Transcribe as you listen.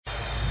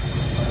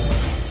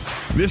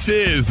This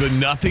is the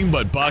Nothing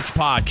But Bucks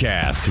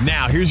podcast.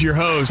 Now, here's your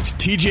host,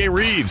 TJ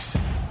Reeves.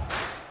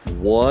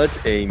 What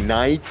a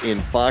night in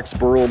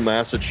Foxborough,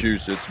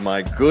 Massachusetts.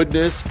 My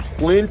goodness,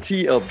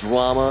 plenty of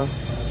drama,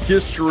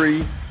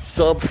 history,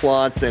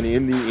 subplots, and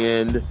in the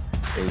end,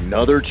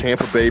 another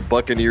Tampa Bay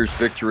Buccaneers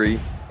victory.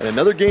 And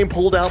another game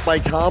pulled out by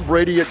Tom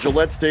Brady at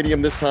Gillette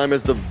Stadium, this time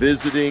as the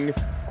visiting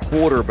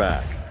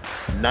quarterback.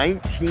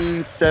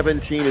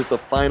 19-17 is the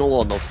final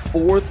on the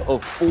fourth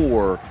of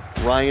four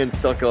Ryan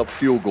Succop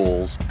field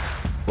goals.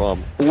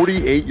 From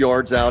 48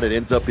 yards out, it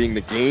ends up being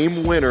the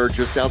game winner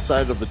just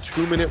outside of the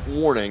 2-minute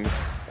warning.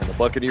 And the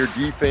Buccaneer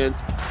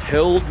defense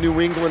held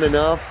New England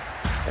enough.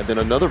 And then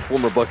another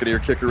former Buccaneer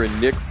kicker in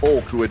Nick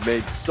Folk, who had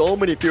made so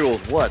many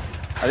field goals.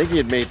 I think he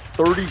had made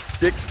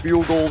 36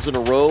 field goals in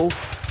a row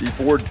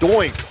before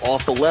doink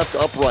off the left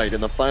upright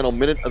in the final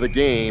minute of the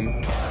game.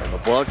 And the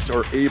Bucs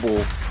are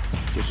able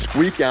to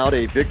squeak out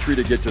a victory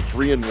to get to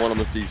 3-1 on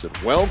the season.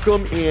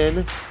 Welcome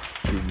in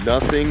to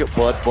Nothing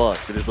But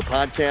Bucks. It is the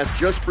podcast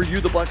just for you,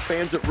 the Bucs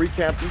fans, that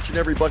recaps each and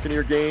every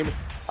Buccaneer game.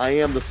 I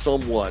am the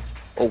somewhat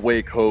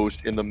awake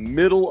host in the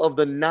middle of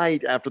the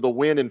night after the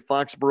win in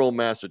Foxborough,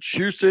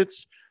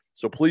 Massachusetts.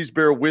 So please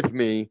bear with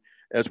me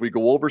as we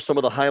go over some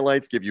of the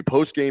highlights, give you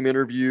post-game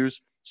interviews.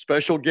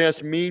 Special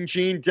guest Mean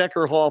Gene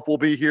Deckerhoff will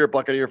be here,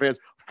 Buccaneer fans.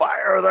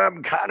 Fire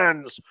them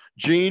cannons!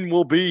 Gene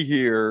will be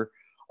here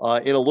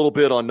in a little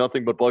bit on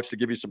Nothing But Bucks to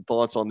give you some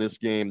thoughts on this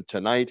game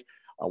tonight.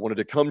 I wanted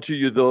to come to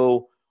you,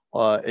 though,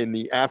 in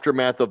the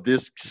aftermath of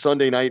this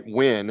Sunday night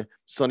win,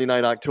 Sunday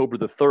night, October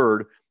the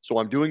 3rd. So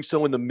I'm doing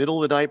so in the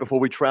middle of the night before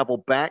we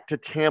travel back to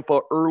Tampa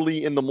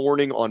early in the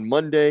morning on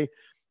Monday.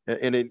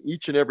 And in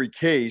each and every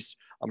case,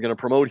 I'm going to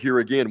promote here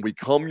again, we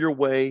come your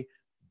way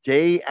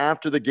day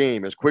after the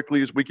game as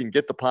quickly as we can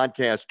get the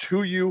podcast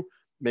to you,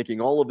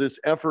 making all of this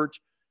effort.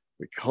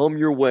 We come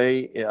your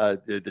way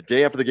the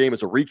day after the game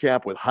as a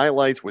recap with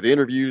highlights, with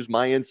interviews,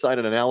 my insight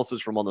and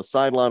analysis from on the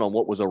sideline on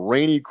what was a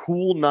rainy,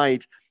 cool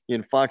night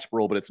in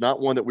Foxborough, but it's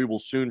not one that we will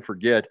soon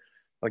forget.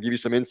 I'll give you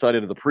some insight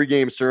into the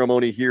pregame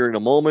ceremony here in a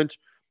moment,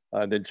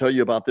 and then tell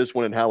you about this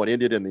one and how it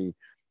ended in the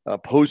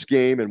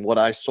postgame and what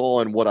I saw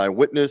and what I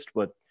witnessed.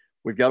 But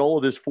we've got all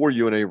of this for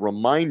you, and a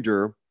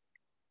reminder,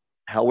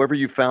 however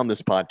you found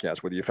this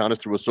podcast, whether you found us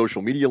through a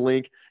social media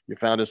link, you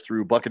found us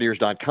through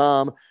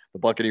Buccaneers.com, the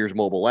Buccaneers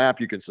mobile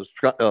app, you can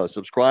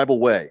subscribe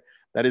away.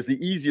 That is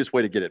the easiest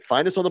way to get it.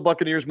 Find us on the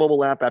Buccaneers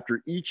mobile app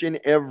after each and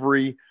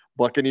every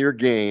Buccaneer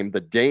game.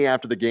 The day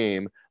after the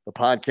game, the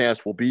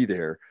podcast will be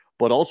there.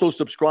 But also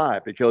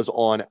subscribe, because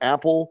on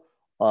Apple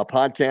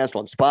Podcast,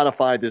 on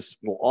Spotify, this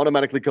will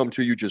automatically come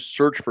to you. Just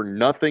search for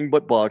Nothing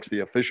But Bucks, the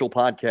official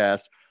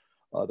podcast,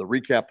 the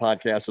recap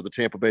podcast of the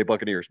Tampa Bay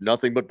Buccaneers,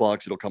 Nothing But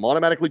Bucks. It'll come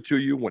automatically to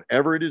you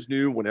whenever it is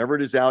new, whenever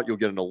it is out. You'll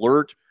get an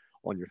alert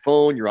on your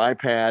phone, your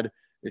iPad,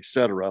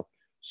 etc.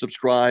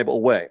 Subscribe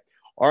away.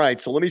 All right,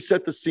 so let me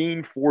set the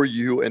scene for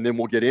you, and then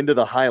we'll get into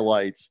the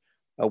highlights.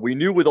 We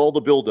knew with all the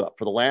buildup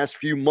for the last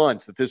few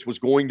months that this was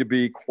going to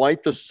be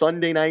quite the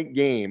Sunday night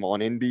game on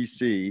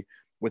NBC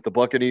with the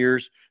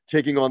Buccaneers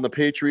taking on the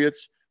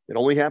Patriots. It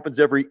only happens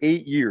every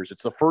 8 years.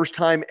 It's the first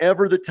time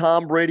ever that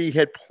Tom Brady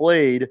had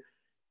played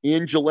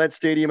in Gillette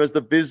Stadium as the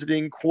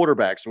visiting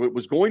quarterback. So it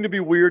was going to be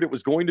weird. It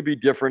was going to be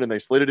different, and they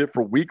slated it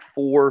for week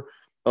 4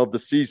 of the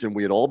season.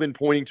 We had all been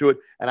pointing to it,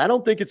 and I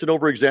don't think it's an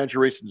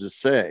over-exaggeration to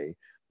say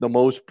the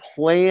most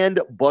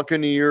planned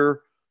Buccaneer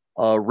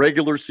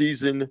regular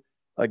season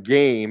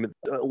game.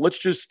 Let's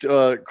just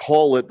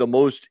call it the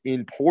most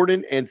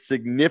important and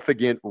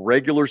significant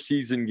regular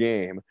season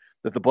game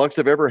that the Bucs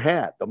have ever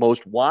had. The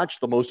most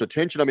watched, the most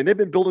attention. I mean, they've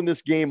been building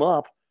this game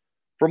up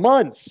for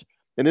months.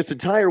 And this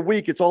entire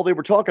week, it's all they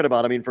were talking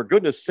about. I mean, for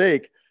goodness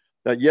sake,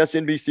 yes,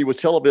 NBC was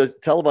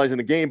televising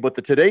the game, but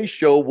the Today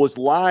Show was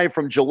live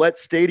from Gillette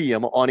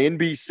Stadium on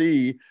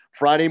NBC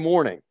Friday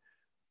morning.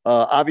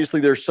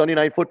 Obviously, their Sunday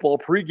Night Football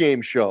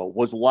pregame show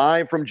was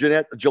live from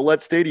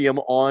Gillette Stadium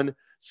on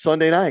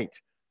Sunday night.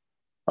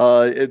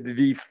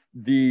 The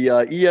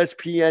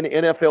ESPN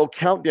NFL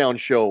Countdown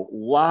show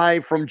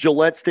live from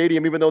Gillette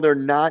Stadium, even though they're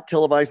not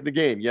televising the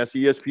game. Yes,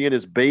 ESPN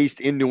is based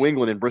in New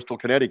England, in Bristol,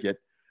 Connecticut,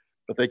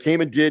 but they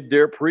came and did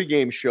their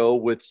pregame show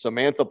with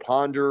Samantha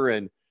Ponder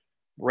and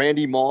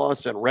Randy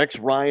Moss and Rex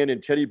Ryan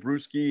and Teddy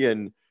Bruschi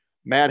and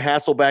Matt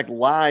Hasselbeck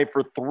live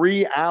for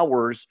 3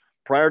 hours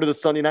prior to the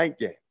Sunday night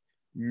game.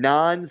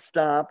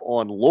 Nonstop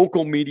on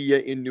local media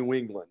in New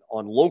England,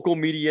 on local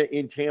media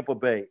in Tampa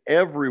Bay,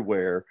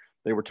 everywhere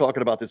they were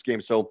talking about this game.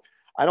 So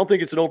I don't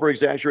think it's an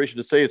over-exaggeration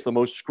to say it's the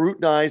most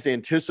scrutinized,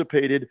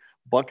 anticipated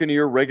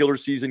Buccaneer regular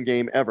season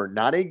game ever.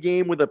 Not a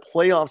game with a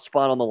playoff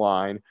spot on the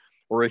line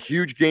or a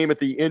huge game at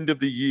the end of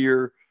the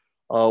year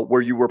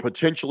where you were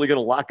potentially going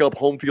to lock up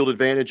home field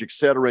advantage, et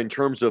cetera, in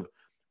terms of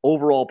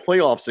overall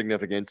playoff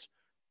significance.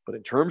 But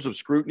in terms of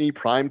scrutiny,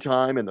 prime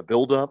time, and the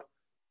buildup,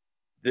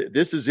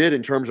 this is it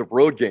in terms of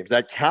road games.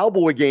 That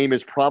Cowboy game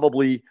is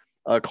probably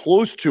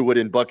close to it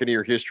in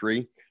Buccaneer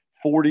history.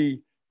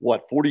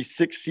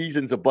 46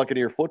 seasons of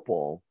Buccaneer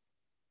football,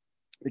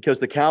 because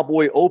the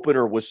Cowboy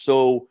opener was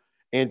so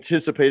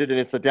anticipated, and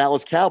it's the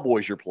Dallas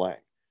Cowboys you're playing.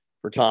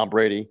 for Tom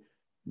Brady.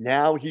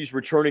 Now he's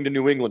returning to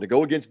New England to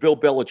go against Bill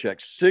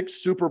Belichick. 6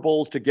 Super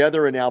Bowls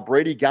together, and now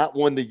Brady got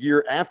one the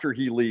year after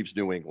he leaves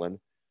New England.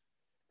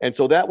 And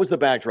so that was the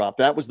backdrop.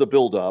 That was the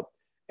buildup.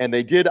 And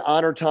they did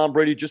honor Tom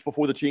Brady just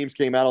before the teams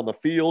came out on the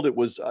field. It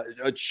was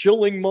a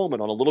chilling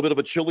moment on a little bit of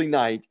a chilly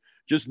night.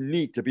 Just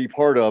neat to be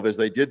part of as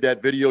they did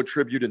that video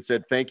tribute and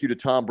said thank you to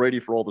Tom Brady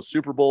for all the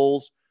Super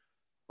Bowls.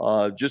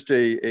 Just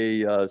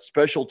a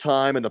special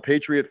time, and the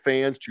Patriot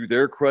fans, to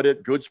their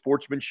credit, good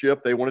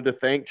sportsmanship. They wanted to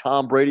thank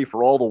Tom Brady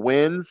for all the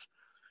wins.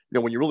 You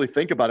know, when you really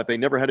think about it, they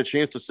never had a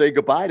chance to say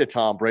goodbye to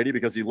Tom Brady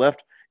because he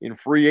left in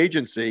free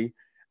agency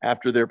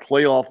after their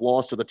playoff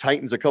loss to the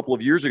Titans a couple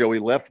of years ago. He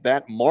left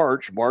that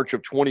March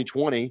of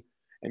 2020,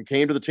 and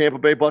came to the Tampa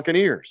Bay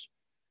Buccaneers,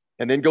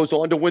 and then goes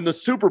on to win the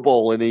Super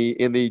Bowl in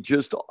the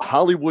just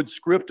Hollywood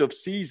script of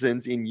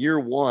seasons in year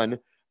one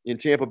in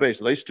Tampa Bay.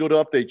 So they stood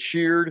up, they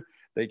cheered.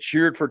 They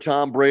cheered for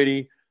Tom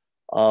Brady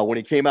when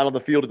he came out on the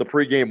field at the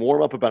pregame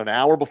warm-up about an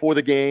hour before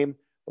the game.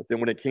 But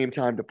then when it came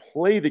time to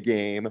play the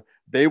game,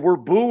 they were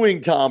booing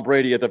Tom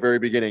Brady at the very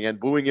beginning and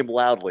booing him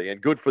loudly. And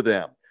good for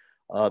them,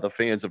 the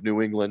fans of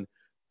New England,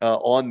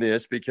 on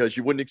this, because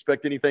you wouldn't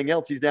expect anything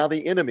else. He's now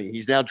the enemy.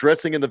 He's now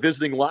dressing in the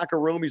visiting locker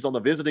room. He's on the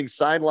visiting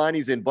sideline.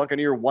 He's in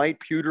Buccaneer white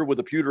pewter with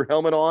a pewter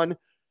helmet on.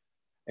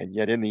 And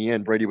yet in the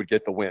end, Brady would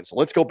get the win. So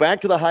let's go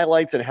back to the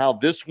highlights and how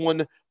this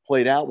one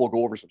played out. We'll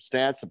go over some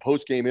stats, some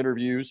post-game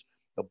interviews.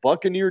 The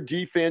Buccaneer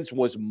defense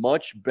was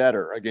much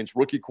better against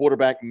rookie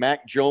quarterback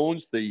Mac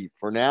Jones, the,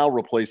 for now,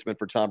 replacement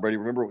for Tom Brady.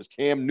 Remember, it was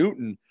Cam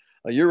Newton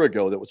a year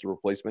ago that was the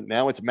replacement.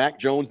 Now it's Mac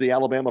Jones, the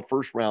Alabama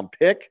first-round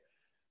pick,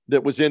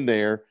 that was in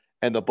there.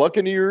 And the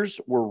Buccaneers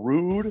were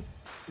rude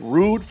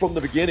from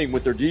the beginning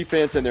with their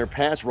defense and their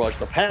pass rush.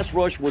 The pass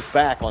rush was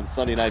back on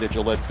Sunday night at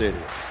Gillette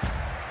Stadium.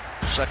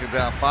 2nd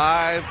down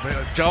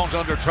 5. Jones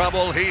under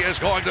trouble. He is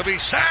going to be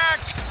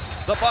sacked.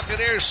 The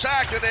Buccaneers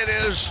sacked, and it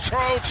is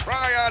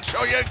Tryon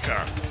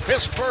Shoyinka,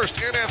 his first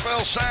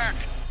NFL sack.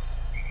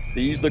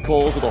 These the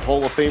calls of the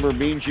Hall of Famer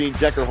Mean Gene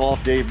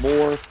Deckerhoff, Dave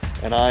Moore,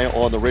 and I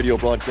on the radio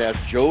broadcast.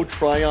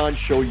 Tryon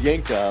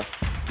Shoyinka,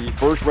 the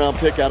first-round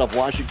pick out of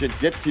Washington,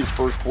 gets his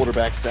first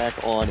quarterback sack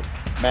on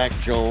Mac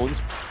Jones,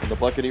 and the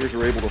Buccaneers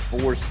are able to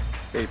force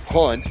a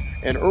punt.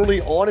 And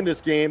early on in this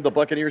game, the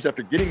Buccaneers,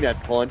 after getting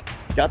that punt,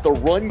 got the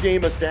run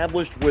game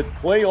established with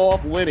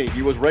playoff Lenny.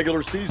 He was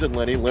regular season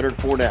Lenny, Leonard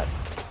Fournette.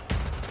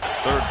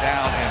 3rd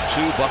down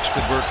and 2. Bucks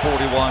convert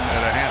 41.5%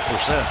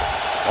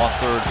 on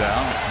 3rd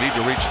down. Need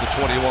to reach the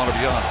 21 or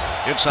beyond.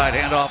 Inside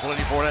handoff,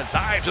 Lenny Fournette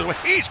dives.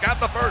 He's got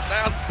the first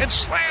down and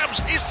slams.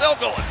 He's still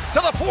going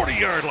to the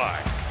 40-yard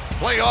line.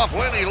 Playoff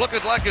Lenny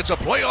looking like it's a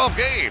playoff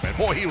game. And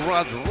boy, he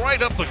runs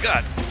right up the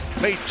gut.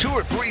 Made 2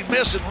 or 3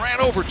 miss and ran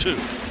over 2.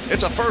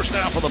 It's a first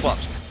down for the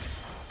Bucs.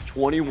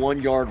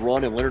 21-yard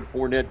run, and Leonard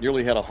Fournette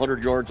nearly had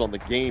 100 yards on the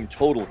game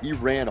total. He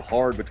ran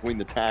hard between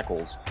the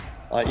tackles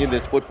in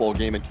this football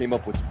game and came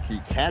up with some key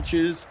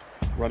catches,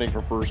 running for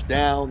first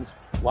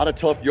downs. A lot of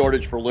tough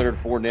yardage for Leonard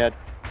Fournette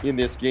in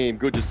this game.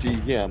 Good to see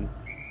him.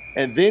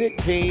 And then it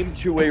came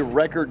to a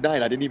record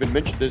night. I didn't even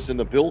mention this in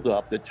the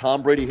build-up, that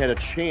Tom Brady had a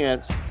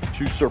chance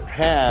to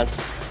surpass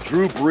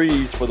Drew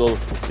Brees for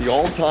the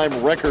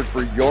all-time record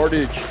for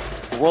yardage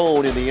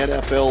thrown in the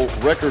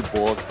NFL record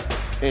book.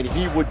 And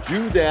he would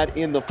do that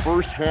in the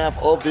first half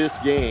of this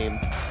game.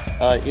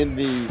 In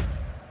the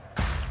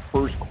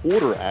first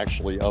quarter,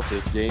 actually, of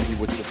this game, he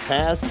would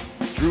surpass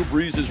Drew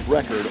Brees'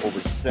 record, over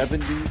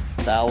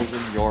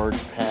 70,000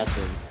 yards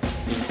passing.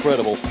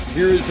 Incredible.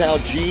 Here is how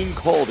Gene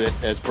called it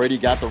as Brady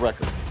got the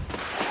record.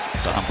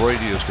 Tom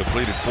Brady has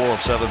completed 4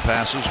 of 7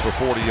 passes for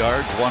 40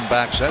 yards, 1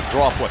 back set,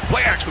 draw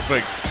play action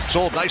fake.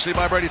 Sold nicely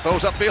by Brady,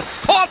 throws upfield,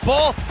 caught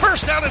ball,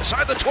 first down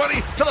inside the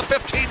 20 to the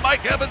 15.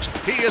 Mike Evans,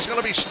 he is going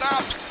to be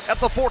stopped at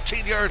the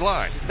 14-yard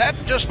line. That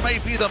just may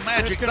be the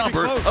magic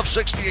number of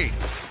 68.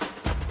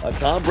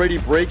 Tom Brady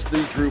breaks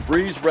the Drew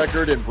Brees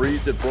record, and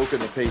Brees had broken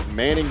the Peyton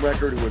Manning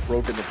record, who had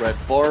broken the Brett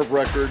Favre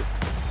record.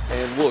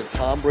 And look,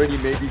 Tom Brady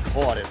may be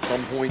caught at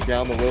some point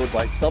down the road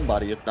by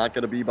somebody. It's not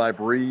going to be by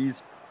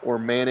Brees or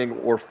Manning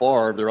or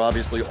Favre. They're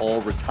obviously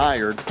all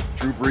retired.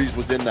 Drew Brees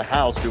was in the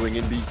house doing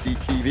NBC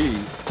TV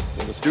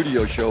in the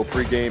studio show,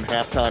 pregame,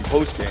 halftime,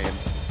 postgame.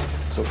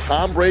 So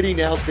Tom Brady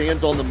now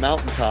stands on the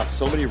mountaintop.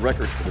 So many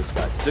records for this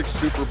guy. 6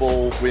 Super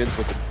Bowl wins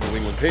with the New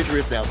England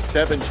Patriots, now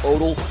 7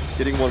 total,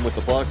 getting one with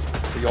the Bucs.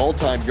 The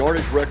all-time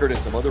yardage record, and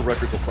some other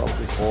records will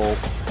probably fall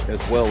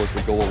as well as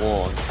we go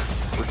along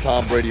for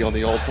Tom Brady on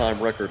the all-time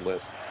record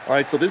list. All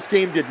right, so this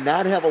game did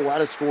not have a lot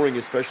of scoring,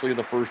 especially in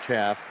the first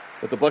half,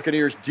 but the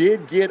Buccaneers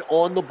did get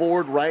on the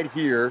board right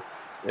here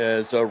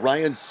as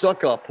Ryan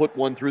Succop put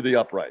one through the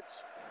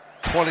uprights.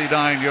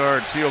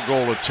 29-yard field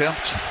goal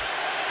attempt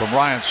from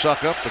Ryan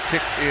Succop. The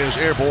kick is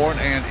airborne,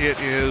 and it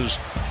is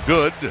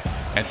good.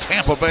 And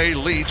Tampa Bay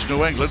leads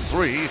New England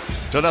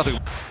 3-0.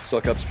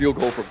 Succop's field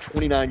goal from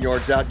 29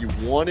 yards out. You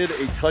wanted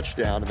a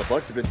touchdown, and the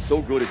Bucs have been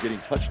so good at getting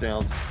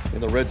touchdowns in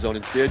the red zone.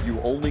 Instead, you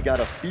only got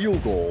a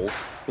field goal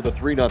for the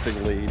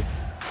 3-0 lead.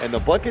 And the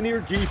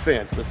Buccaneer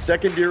defense, the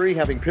secondary,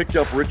 having picked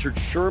up Richard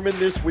Sherman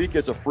this week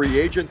as a free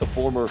agent, the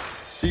former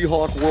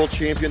Seahawk world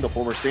champion, the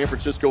former San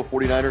Francisco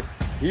 49er.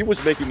 He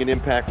was making an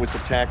impact with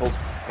some tackles.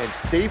 And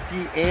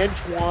safety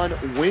Antoine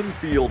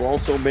Winfield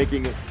also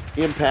making an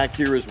impact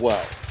here as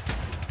well.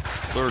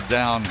 3rd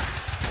down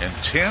and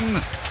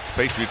 10.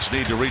 Patriots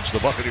need to reach the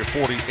Buccaneer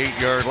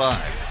 48-yard line.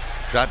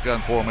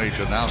 Shotgun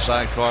formation, now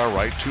sidecar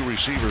right. 2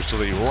 receivers to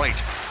the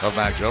right of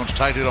Mac Jones.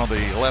 Tight end on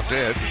the left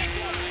edge.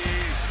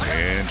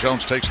 And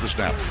Jones takes the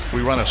snap.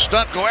 We run a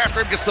stunt, go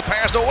after him, gets the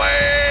pass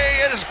away.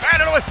 It is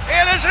batted away.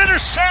 It is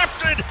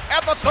intercepted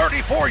at the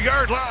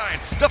 34-yard line.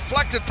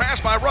 Deflected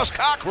pass by Russ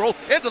Cockrell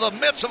into the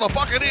midst of a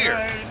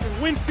Buccaneer.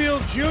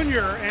 Winfield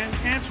Jr. and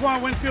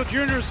Antoine Winfield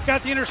Jr. has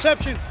got the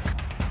interception.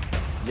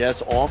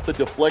 Yes, off the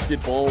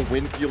deflected ball,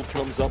 Winfield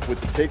comes up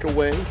with the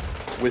takeaway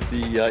with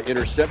the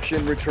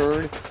interception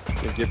return.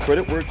 And give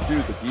credit where it's due.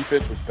 The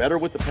defense was better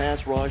with the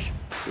pass rush.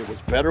 It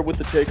was better with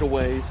the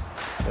takeaways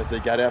as they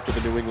got after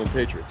the New England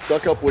Patriots.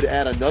 Succop would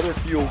add another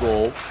field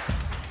goal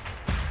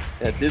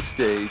at this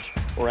stage,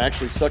 or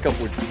actually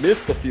Succop would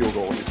miss the field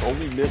goal, his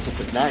only miss of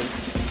the night,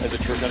 as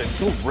it turns out. It's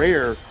so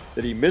rare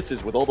that he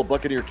misses with all the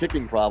Buccaneer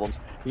kicking problems.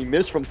 He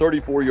missed from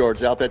 34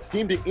 yards out. That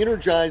seemed to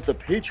energize the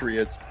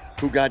Patriots,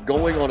 who got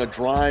going on a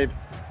drive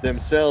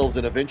themselves,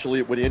 and eventually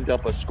it would end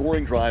up a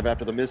scoring drive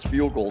after the missed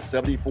field goal.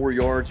 74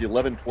 yards,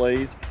 11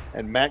 plays,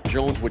 and Mac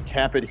Jones would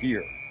cap it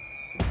here.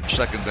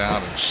 2nd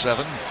down and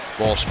 7.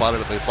 Ball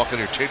spotted at the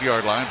Buccaneer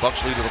 10-yard line.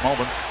 Bucs lead at the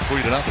moment,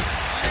 3-0.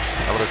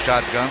 Out of the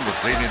shotgun with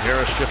Damian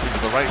Harris shifting to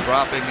the right.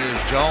 Dropping is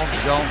Jones.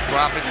 Jones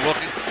dropping,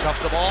 looking, dumps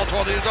the ball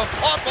toward the end zone.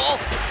 Caught ball.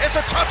 It's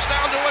a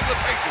touchdown, New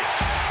England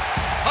Patriots.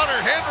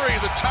 Hunter Henry,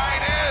 the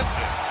tight end.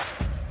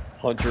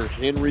 Hunter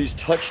Henry's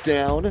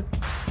touchdown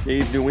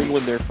gave New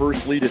England their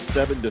first lead at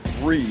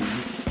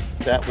 7-3.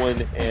 That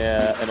one,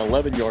 an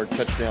 11-yard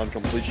touchdown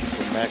completion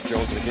from Mac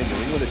Jones. And again,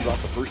 New England had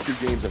dropped the first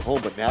 2 games at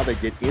home, but now they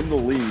get in the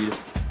lead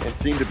and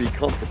seem to be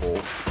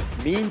comfortable.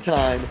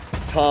 Meantime,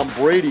 Tom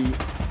Brady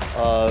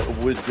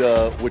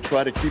would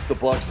try to keep the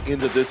Bucs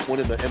into this one,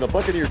 and the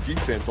Buccaneer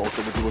defense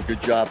also would do a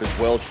good job as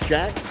well.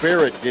 Shaq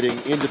Barrett getting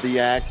into the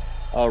act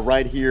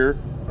right here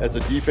as a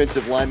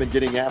defensive lineman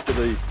getting after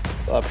the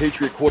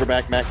Patriot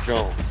quarterback, Mac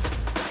Jones.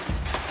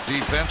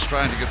 Defense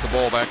trying to get the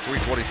ball back.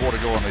 3:24 to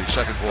go in the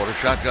second quarter.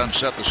 Shotgun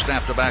set, the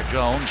snap to Mac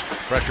Jones.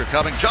 Pressure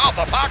coming. Job,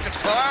 the pockets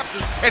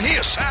collapses, and he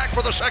is sacked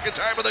for the 2nd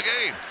time of the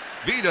game.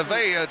 Vita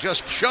Vea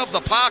just shoved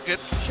the pocket,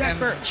 and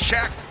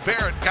Shaq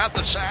Barrett got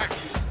the sack.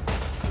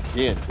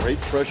 Again,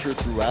 great pressure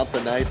throughout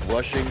the night,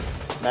 rushing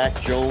Mac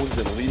Jones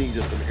and leading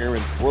to some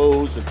errant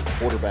throws and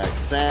quarterback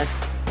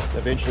sacks.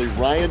 Eventually,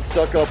 Ryan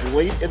Succop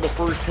late in the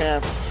first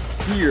half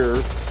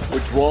here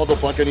would draw the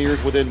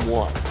Buccaneers within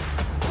 1.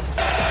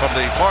 From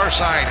the far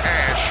side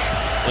hash,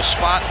 the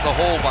spot in the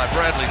hole by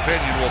Bradley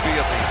Pinion will be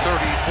at the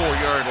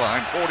 34-yard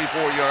line.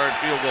 44-yard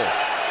field goal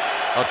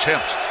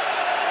attempt.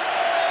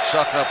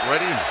 Succop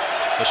ready.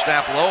 The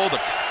snap low. The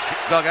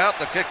dugout.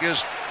 The kick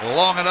is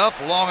long enough,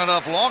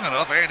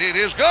 and it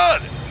is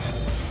good.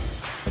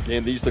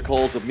 Again, these are the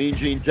calls of Mean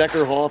Gene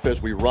Deckerhoff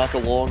as we rock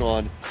along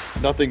on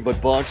Nothing But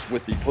Bucs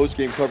with the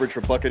post-game coverage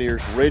from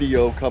Buccaneers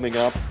Radio coming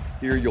up.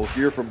 Here you'll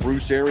hear from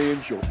Bruce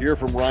Arians, you'll hear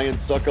from Ryan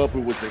Succop,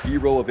 who was the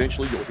hero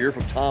eventually, you'll hear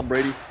from Tom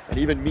Brady, and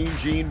even Mean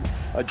Gene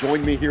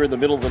joined me here in the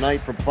middle of the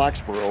night from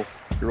Foxborough.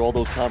 Hear all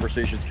those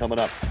conversations coming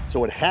up.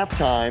 So at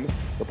halftime,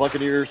 the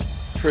Buccaneers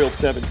trailed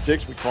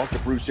 7-6. We talked to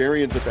Bruce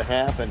Arians at the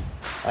half and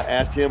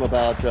asked him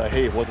about,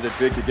 hey, wasn't it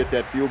big to get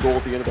that field goal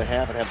at the end of the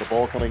half and have the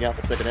ball coming out in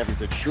the second half? He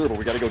said, sure, but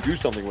we got to go do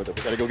something with it.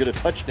 We got to go get a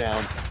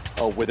touchdown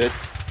with it.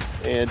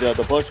 And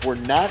the Bucs were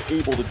not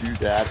able to do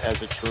that,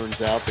 as it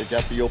turns out. They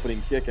got the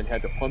opening kick and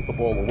had to punt the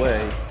ball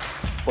away.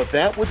 But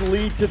that would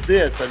lead to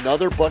this,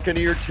 another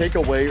Buccaneer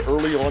takeaway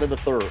early on in the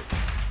 3rd.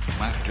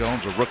 Mac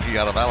Jones, a rookie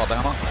out of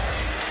Alabama.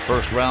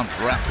 First-round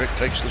draft pick,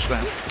 takes the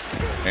snap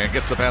and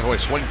gets the pathway.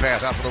 Swing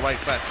pass out to the right,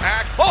 fat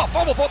tack. Oh,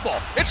 fumble football.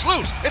 It's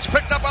loose. It's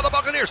picked up by the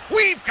Buccaneers.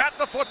 We've got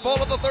the football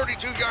at the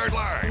 32-yard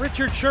line.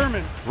 Richard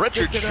Sherman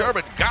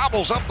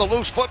gobbles up the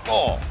loose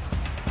football.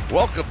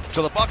 Welcome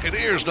to the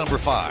Buccaneers, number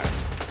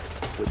 5.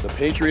 With the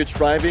Patriots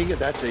driving,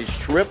 that's a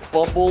strip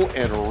fumble,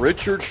 and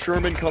Richard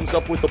Sherman comes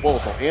up with the ball.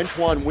 So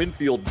Antoine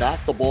Winfield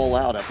knocked the ball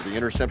out after the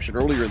interception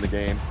earlier in the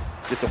game.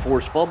 It's a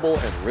forced fumble,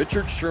 and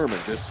Richard Sherman,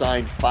 just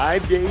signed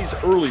 5 days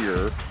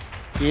earlier,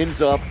 ends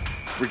up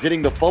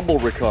getting the fumble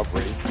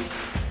recovery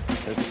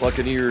as the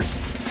Buccaneers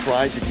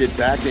tried to get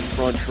back in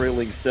front,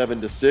 trailing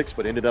 7-6,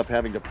 but ended up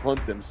having to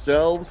punt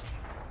themselves.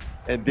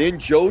 And then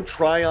Joe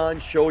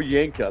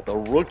Tryon-Shoyinka, the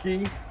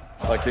rookie,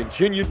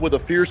 continued with a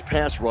fierce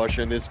pass rush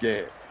in this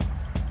game.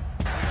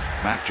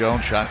 Mac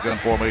Jones, shotgun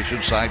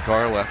formation,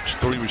 sidecar left.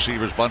 3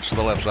 receivers bunched to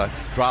the left side.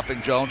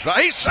 Dropping Jones.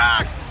 He's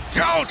sacked!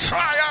 Joe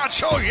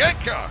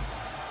Tryon-Shoyinka.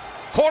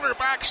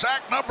 Quarterback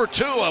sack number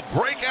 2. A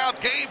breakout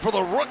game for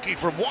the rookie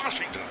from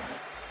Washington.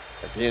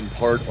 Again,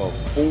 part of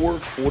 4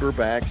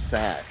 quarterback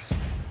sacks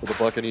for the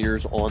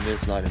Buccaneers on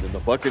this night. And then the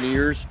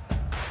Buccaneers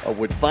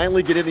would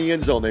finally get in the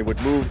end zone. They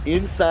would move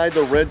inside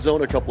the red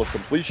zone. A couple of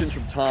completions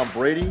from Tom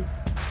Brady.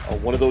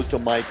 One of those to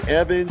Mike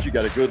Evans. You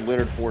got a good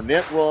Leonard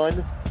Fournette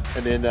run.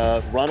 And then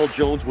Ronald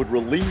Jones would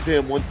relieve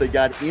him once they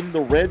got in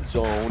the red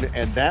zone,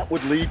 and that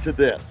would lead to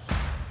this.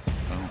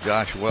 Well,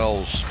 Josh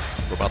Wells,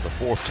 for about the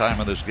fourth time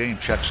in this game,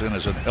 checks in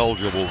as an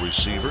eligible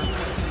receiver.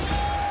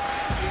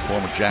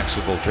 Former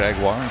Jacksonville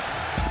Jaguar.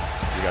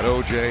 You got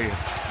O.J.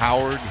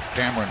 Howard,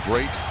 Cameron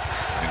Brate,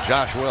 and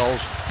Josh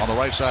Wells on the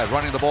right side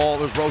running the ball.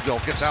 There's Rojo,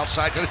 gets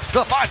outside to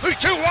the 5, 3,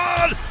 2,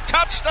 1.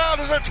 Touchdown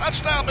is a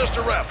touchdown,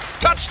 Mr. Ref.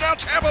 Touchdown,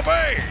 Tampa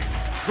Bay.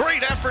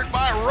 Great effort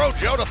by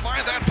Rojo to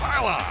find that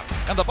pylon.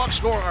 And the Bucs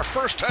score our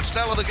first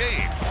touchdown of the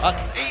game. An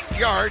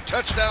 8-yard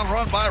touchdown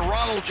run by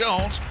Ronald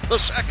Jones, the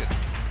second.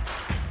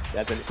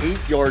 That's an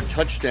 8-yard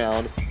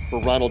touchdown for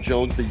Ronald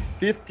Jones, the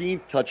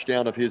 15th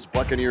touchdown of his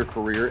Buccaneer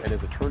career, and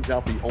as it turns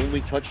out, the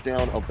only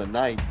touchdown of the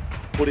night,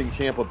 putting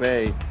Tampa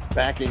Bay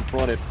back in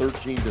front at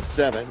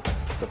 13-7.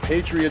 The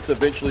Patriots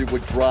eventually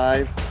would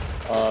drive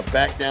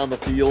back down the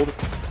field,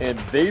 and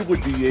they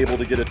would be able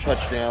to get a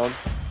touchdown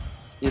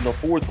in the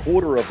fourth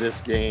quarter of this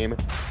game,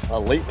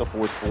 late in the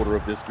fourth quarter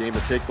of this game, to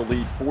take the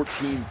lead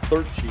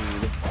 14-13.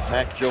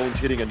 Mac Jones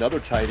hitting another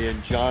tight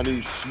end,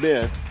 Jonnu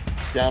Smith,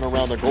 down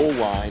around the goal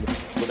line.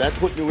 So that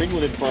put New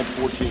England in front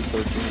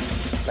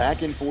 14-13.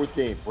 Back in fourth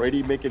game.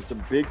 Brady making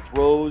some big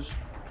throws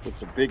with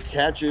some big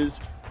catches.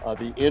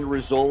 The end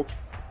result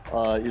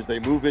is they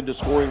move into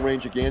scoring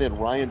range again, and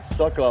Ryan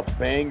Succop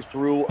bangs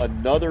through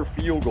another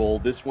field goal,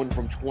 this one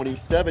from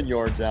 27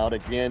 yards out,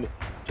 again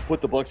to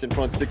put the Bucs in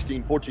front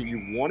 16-14.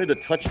 You wanted a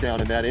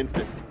touchdown in that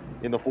instance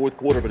in the fourth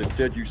quarter, but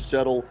instead you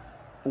settle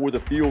for the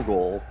field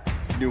goal.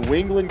 New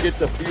England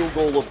gets a field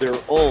goal of their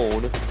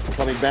own,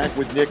 coming back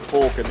with Nick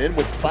Folk. And then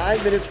with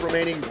 5 minutes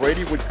remaining,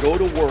 Brady would go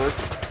to work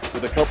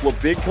with a couple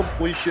of big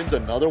completions,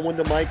 another one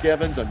to Mike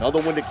Evans,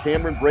 another one to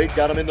Cameron Brate,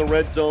 got him in the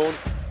red zone.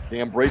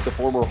 Cam Brate, the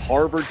former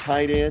Harvard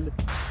tight end,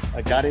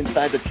 got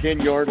inside the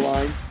 10-yard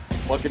line.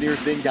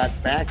 Buccaneers then got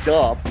backed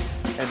up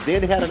and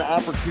then had an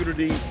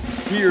opportunity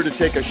here to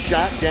take a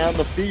shot down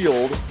the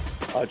field,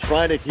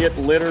 trying to hit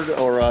Leonard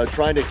or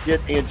trying to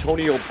hit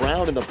Antonio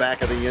Brown in the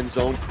back of the end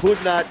zone.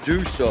 Could not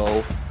do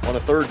so on a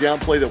third down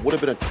play that would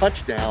have been a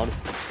touchdown.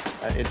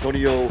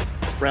 Antonio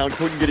Brown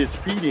couldn't get his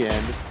feet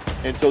in.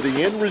 And so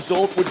the end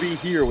result would be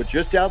here with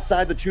just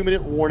outside the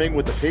 2-minute warning,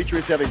 with the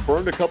Patriots having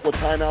burned a couple of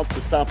timeouts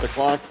to stop the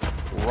clock.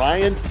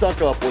 Ryan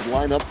Succop would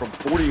line up from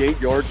 48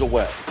 yards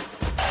away.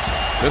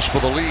 This for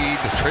the lead,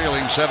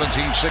 trailing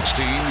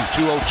 17-16,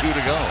 2:02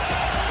 to go.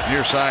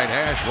 Near side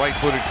hash,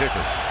 right-footed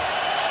kicker.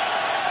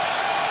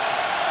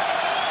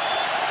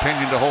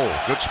 Pinion to hold.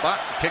 Good spot.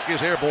 Kick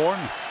is airborne.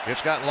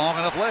 It's got long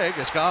enough leg.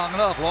 It's long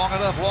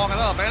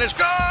enough, and it's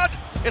good!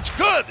 It's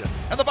good!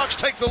 And the Bucs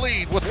take the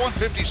lead with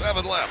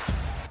 1:57 left.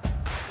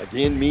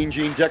 Again, Mean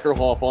Gene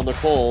Deckerhoff on the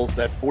calls.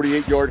 That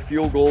 48-yard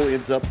field goal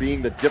ends up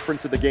being the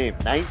difference of the game.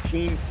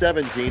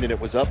 19-17, and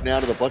it was up now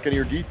to the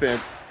Buccaneer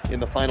defense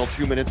in the final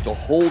 2 minutes to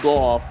hold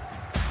off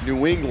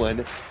New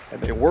England. And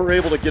they were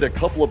able to get a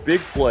couple of big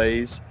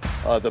plays,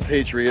 the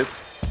Patriots.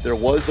 There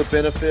was the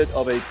benefit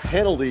of a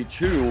penalty,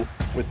 too,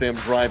 with them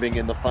driving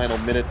in the final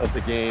minute of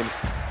the game.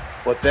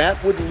 But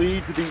that would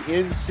lead to the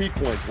end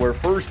sequence, where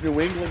first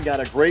New England got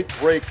a great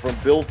break from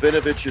Bill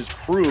Vinovich's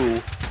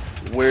crew,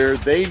 where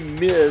they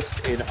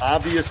missed an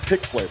obvious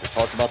pick play. We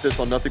talked about this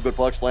on Nothing But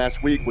Bucs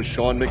last week with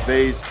Sean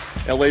McVay's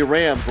LA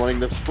Rams running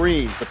the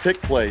screens, the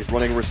pick plays,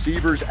 running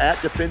receivers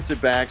at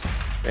defensive backs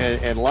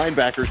and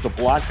linebackers to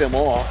block them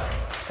off.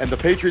 And the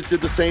Patriots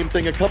did the same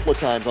thing a couple of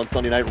times on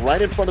Sunday night.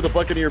 Right in front of the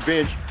Buccaneer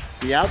bench,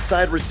 the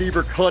outside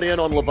receiver cut in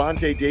on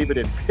Lavonte David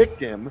and picked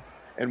him.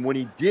 And when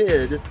he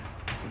did,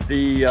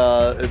 the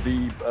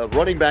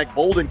running back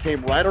Bolden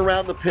came right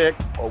around the pick,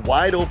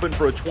 wide open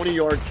for a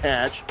 20-yard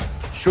catch.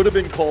 Should have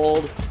been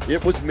called.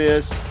 It was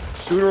missed.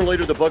 Sooner or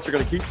later, the Bucs are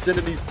going to keep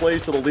sending these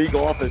plays to the league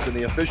office, and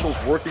the officials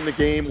working the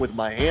game with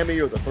Miami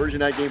or the Thursday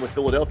night game with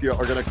Philadelphia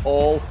are going to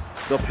call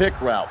the pick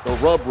route, the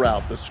rub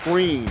route, the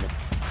screen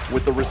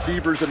with the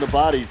receivers and the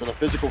bodies and the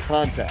physical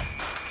contact.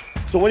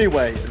 So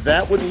anyway,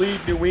 that would lead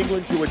New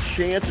England to a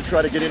chance to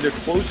try to get into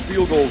close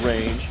field goal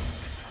range.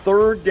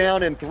 3rd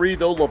down and 3,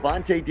 though.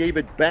 Lavonte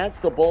David bats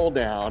the ball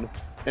down.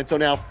 And so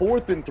now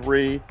 4th and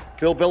 3,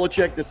 Bill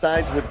Belichick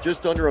decides with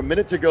just under a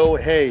minute to go,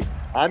 hey,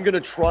 I'm going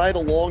to try the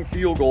long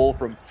field goal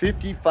from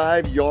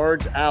 55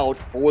 yards out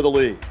for the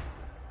lead.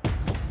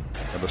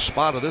 And the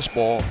spot of this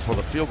ball for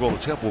the field goal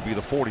attempt will be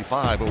the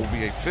 45. It will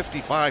be a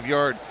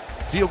 55-yard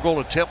field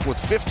goal attempt with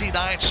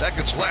 59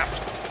 seconds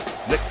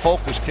left. Nick Folk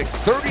has kicked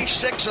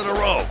 36 in a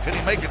row. Can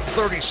he make it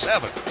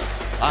 37?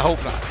 I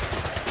hope not.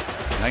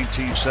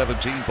 19-17,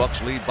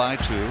 Bucs lead by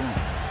 2.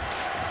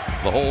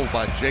 The hold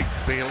by Jake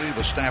Bailey,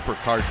 the snapper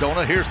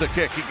Cardona. Here's the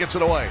kick. He gets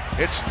it away.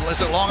 Is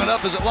it long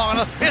enough? Is it long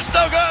enough? It's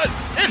no good.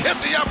 It hit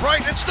the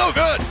upright. It's no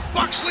good.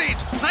 Bucs lead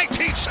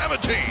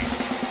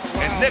 19-17.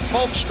 Wow. And Nick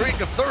Folk's streak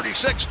of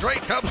 36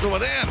 straight comes to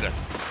an end.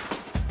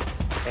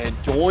 And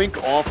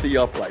doink off the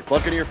upright.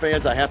 Buccaneer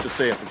fans, I have to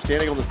say it, from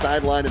standing on the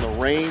sideline in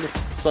the rain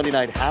Sunday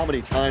night, how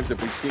many times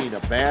have we seen a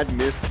bad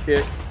missed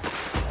kick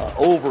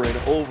over and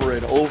over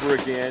and over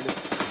again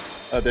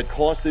that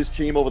cost this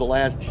team over the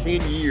last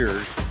 10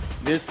 years?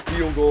 Missed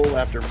field goal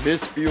after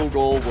missed field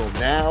goal will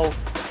now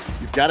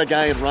You've got a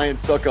guy in Ryan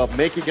Succop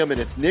making them,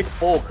 and it's Nick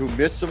Folk who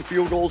missed some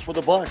field goals for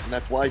the Bucs, and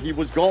that's why he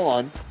was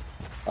gone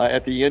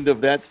at the end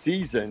of that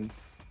season.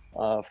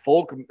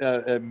 Folk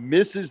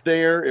misses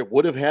there. It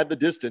would have had the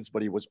distance,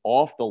 but he was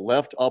off the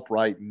left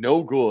upright,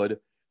 no good.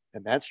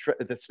 And that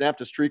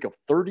snapped a streak of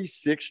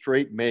 36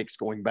 straight makes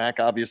going back,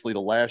 obviously, to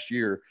last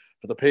year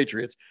for the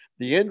Patriots.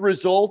 The end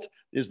result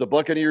is the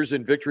Buccaneers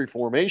in victory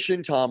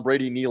formation, Tom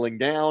Brady kneeling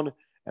down,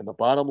 and the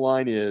bottom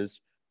line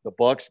is the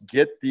Bucs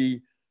get the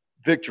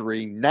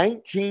victory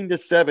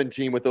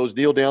 19-17 with those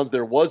kneel downs.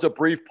 There was a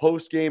brief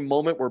post-game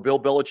moment where Bill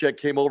Belichick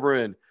came over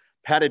and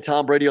patted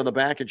Tom Brady on the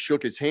back and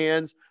shook his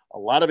hands. A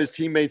lot of his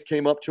teammates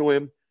came up to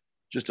him.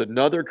 Just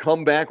another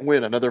comeback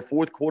win, another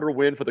fourth quarter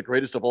win for the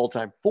greatest of all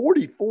time.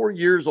 44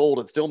 years old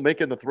and still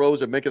making the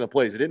throws and making the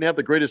plays. He didn't have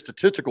the greatest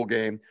statistical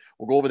game.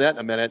 We'll go over that in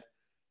a minute.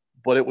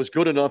 But it was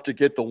good enough to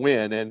get the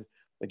win. And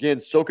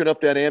again, soaking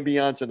up that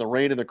ambiance in the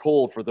rain and the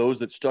cold for those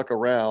that stuck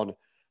around.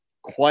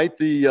 Quite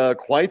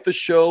the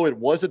show. It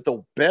wasn't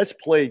the best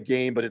played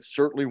game, but it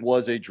certainly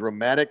was a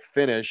dramatic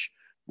finish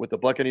with the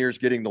Buccaneers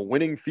getting the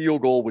winning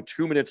field goal with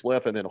 2 minutes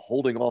left and then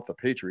holding off the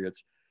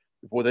Patriots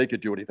before they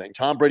could do anything.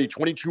 Tom Brady,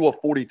 22 of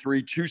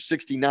 43,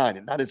 269,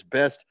 and not his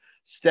best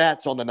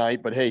stats on the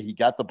night, but hey, he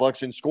got the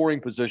Bucs in scoring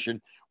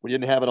position. We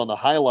didn't have it on the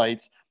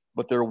highlights,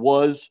 but there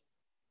was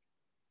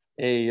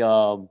a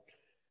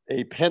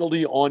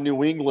penalty on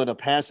New England, a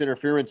pass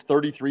interference,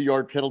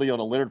 33-yard penalty on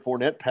a Leonard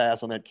Fournette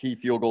pass on that key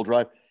field goal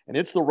drive. And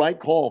it's the right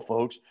call,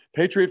 folks.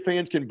 Patriot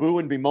fans can boo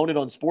and bemoan it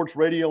on sports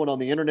radio and on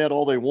the internet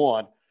all they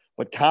want,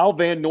 but Kyle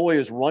Van Noy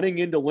is running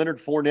into Leonard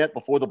Fournette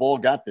before the ball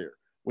got there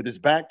with his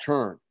back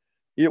turned.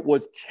 It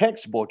was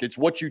textbook. It's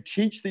what you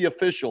teach the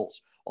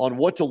officials on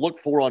what to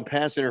look for on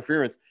pass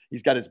interference.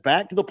 He's got his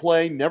back to the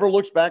play, never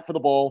looks back for the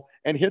ball,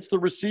 and hits the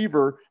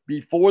receiver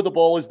before the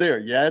ball is there.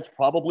 Yeah, it's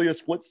probably a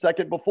split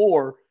second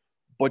before,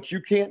 but you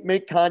can't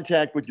make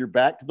contact with your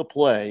back to the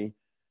play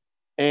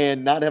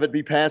and not have it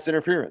be pass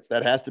interference.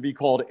 That has to be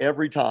called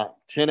every time,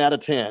 10 out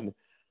of 10,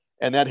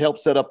 and that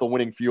helps set up the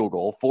winning field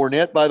goal.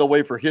 Fournette, by the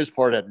way, for his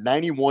part, had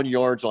 91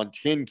 yards on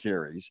 10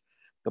 carries.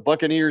 The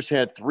Buccaneers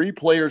had 3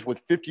 players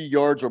with 50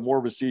 yards or more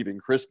receiving.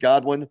 Chris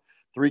Godwin,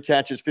 3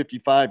 catches,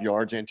 55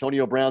 yards.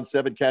 Antonio Brown,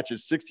 7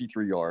 catches,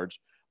 63 yards.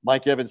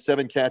 Mike Evans,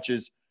 7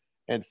 catches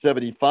and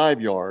 75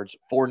 yards.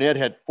 Fournette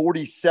had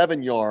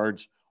 47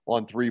 yards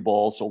on 3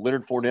 balls. So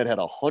Leonard Fournette had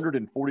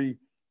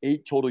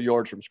 148 total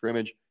yards from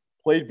scrimmage.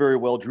 Played very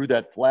well, drew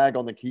that flag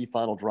on the key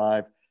final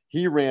drive.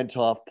 He ran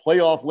tough.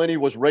 Playoff Lenny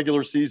was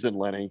regular season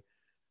Lenny.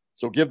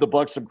 So give the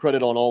Bucs some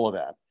credit on all of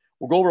that.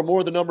 We'll go over more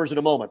of the numbers in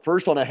a moment.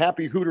 First, on a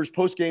Happy Hooters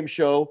postgame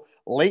show,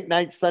 late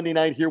night Sunday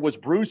night, here was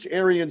Bruce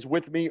Arians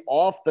with me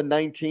off the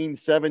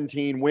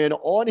 1917 win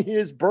on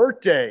his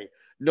birthday,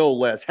 no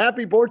less.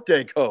 Happy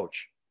birthday,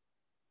 Coach.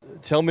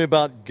 Tell me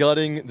about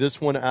gutting this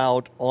one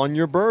out on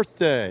your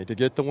birthday to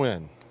get the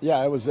win.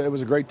 Yeah, it was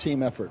a great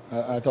team effort.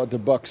 I thought the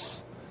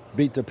Bucs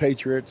beat the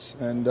Patriots,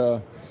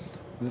 and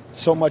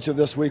so much of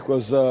this week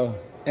was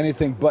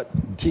anything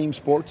but team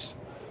sports,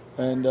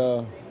 and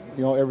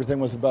everything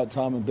was about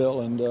Tom and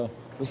Bill, and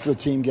this is a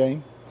team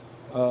game.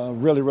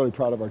 Really, really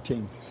proud of our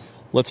team.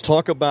 Let's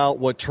talk about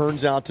what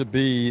turns out to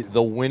be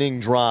the winning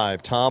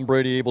drive. Tom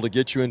Brady able to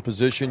get you in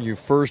position. You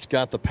first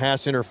got the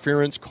pass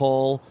interference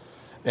call,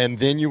 and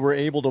then you were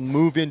able to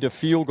move into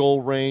field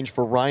goal range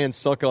for Ryan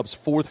Succop's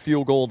 4th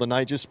field goal of the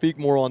night. Just speak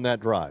more on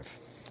that drive.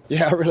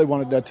 Yeah, I really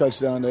wanted that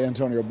touchdown to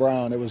Antonio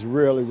Brown. It was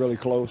really, really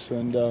close,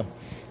 and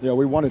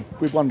we wanted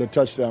a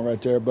touchdown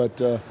right there. But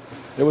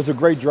it was a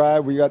great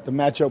drive. We got the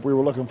matchup we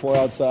were looking for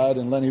outside,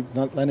 and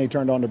Lenny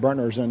turned on the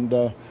burners and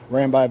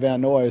ran by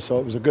Van Noy. So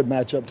it was a good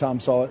matchup. Tom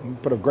saw it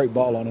and put a great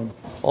ball on him.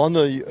 On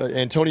the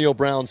Antonio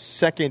Brown's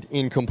 2nd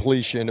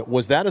incompletion,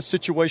 was that a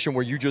situation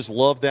where you just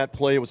loved that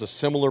play? It was a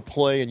similar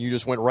play, and you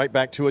just went right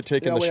back to it,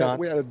 taking the shot?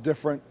 We had a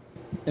different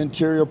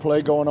interior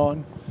play going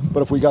on,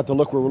 but if we got the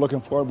look we were looking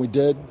for, we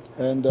did,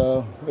 and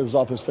it was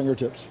off his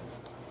fingertips.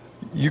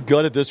 You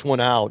gutted this one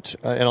out,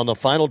 and on the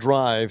final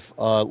drive,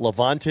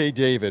 Lavonte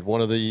David, one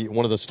of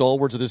the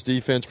stalwarts of this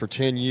defense for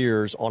 10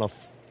 years, on a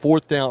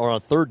 4th down or on a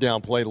 3rd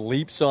down play,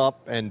 leaps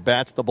up and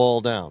bats the ball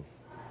down.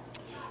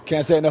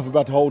 Can't say enough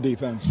about the whole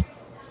defense.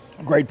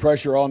 Great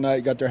pressure all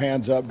night. Got their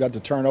hands up. Got the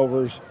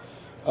turnovers.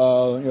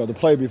 The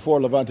play before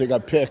Lavonte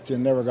got picked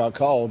and never got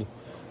called.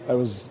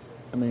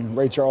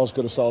 Ray Charles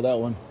could have saw that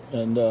one,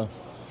 and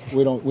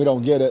we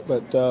don't get it,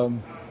 but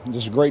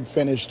just a great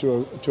finish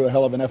to a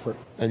hell of an effort.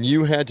 And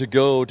you had to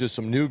go to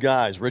some new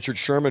guys, Richard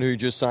Sherman, who you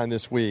just signed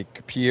this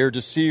week, Pierre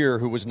Desir,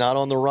 who was not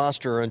on the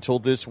roster until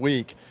this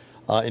week,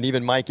 and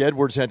even Mike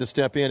Edwards had to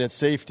step in at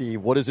safety.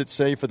 What does it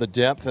say for the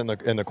depth and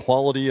the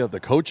quality of the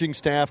coaching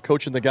staff,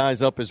 coaching the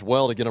guys up as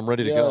well to get them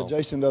ready to go? Yeah,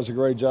 Jason does a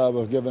great job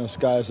of giving us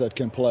guys that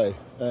can play,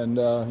 and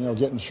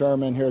getting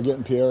Sherman here,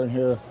 getting Pierre in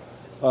here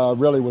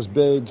really was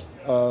big.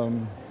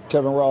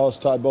 Kevin Ross,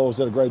 Todd Bowles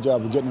did a great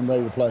job of getting them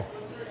ready to play.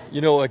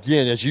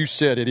 Again, as you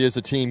said, it is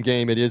a team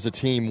game. It is a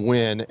team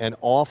win. And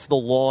off the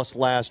loss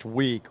last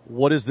week,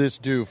 what does this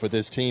do for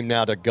this team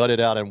now to gut it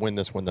out and win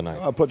this one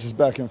tonight? It puts us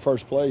back in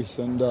first place.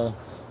 And,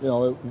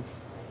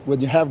 when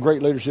you have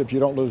great leadership, you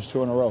don't lose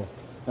 2 in a row,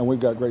 and we've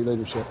got great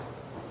leadership.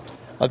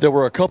 There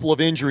were a couple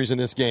of injuries in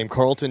this game.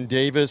 Carlton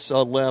Davis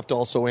left.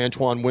 Also,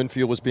 Antoine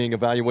Winfield was being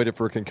evaluated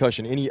for a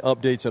concussion. Any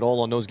updates at all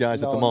on those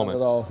guys at the moment?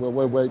 Not at all.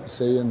 We'll wait and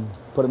see and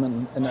put them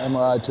in the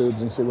MRI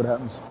tubes and see what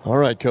happens. All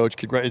right, Coach.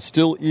 It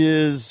still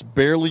is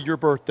barely your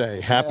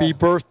birthday. Happy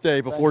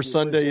birthday before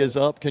Sunday is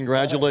up.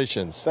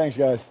 Congratulations. Right. Thanks,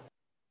 guys.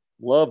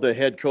 Love the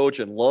head coach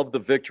and love the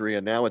victory,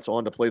 and now it's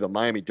on to play the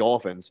Miami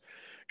Dolphins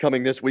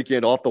coming this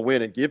weekend off the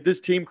win. And give this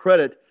team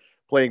credit.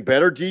 Playing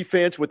better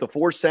defense with the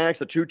 4 sacks,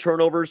 the 2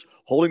 turnovers,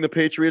 holding the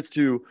Patriots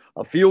to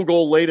a field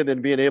goal late and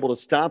then being able to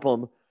stop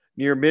them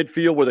near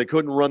midfield where they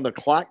couldn't run the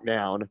clock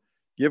down.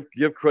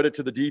 Give credit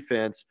to the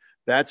defense.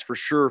 That's for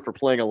sure, for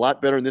playing a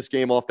lot better in this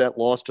game off that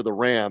loss to the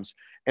Rams.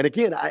 And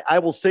again, I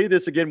will say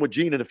this again with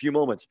Gene in a few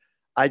moments.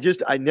 I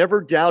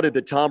never doubted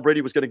that Tom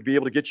Brady was going to be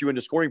able to get you into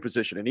scoring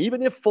position. And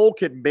even if Folk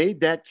had made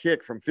that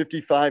kick from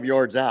 55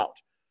 yards out,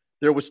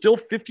 there was still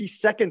 50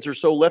 seconds or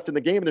so left in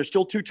the game, and there's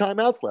still 2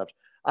 timeouts left.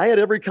 I had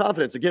every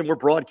confidence. Again, we're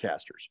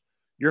broadcasters.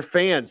 You're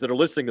fans that are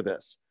listening to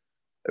this.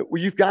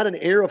 You've got an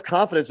air of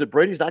confidence that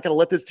Brady's not going to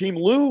let this team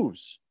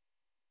lose.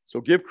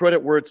 So give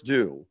credit where it's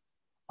due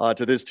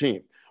to this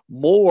team.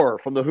 More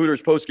from the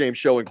Hooters postgame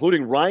show,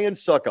 including Ryan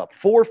Succop.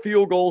 4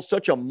 field goals,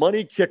 such a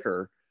money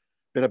kicker.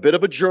 Been a bit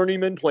of a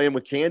journeyman playing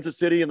with Kansas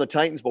City and the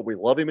Titans, but we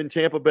love him in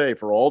Tampa Bay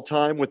for all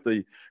time with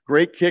the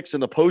great kicks in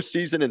the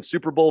postseason and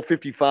Super Bowl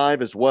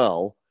 55 as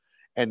well.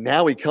 And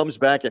now he comes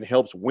back and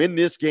helps win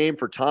this game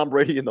for Tom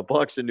Brady and the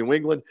Bucs in New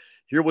England.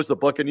 Here was the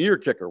Buccaneer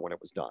kicker when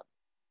it was done.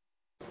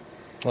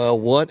 Well,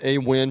 what a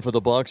win for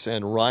the Bucs,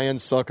 and Ryan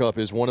Succop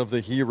is one of the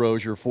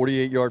heroes. Your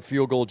 48-yard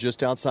field goal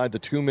just outside the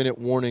 2-minute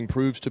warning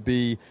proves to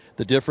be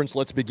the difference.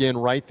 Let's begin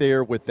right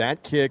there with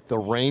that kick, the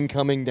rain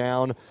coming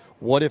down.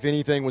 What, if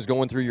anything, was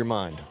going through your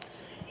mind?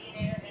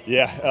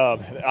 Yeah,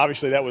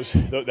 obviously that was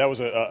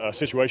a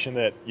situation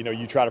that,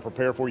 you try to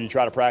prepare for, you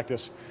try to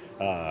practice.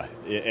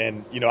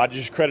 And I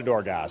just credit to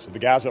our guys. The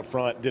guys up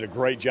front did a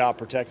great job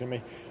protecting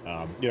me.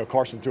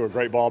 Carson threw a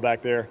great ball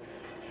back there.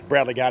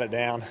 Bradley got it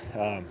down.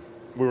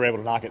 We were able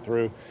to knock it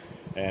through.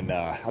 And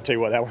I'll tell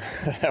you what,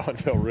 that one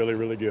felt really,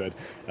 really good.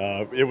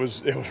 It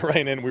was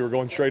raining. We were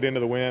going straight into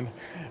the wind.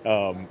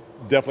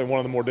 Definitely one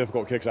of the more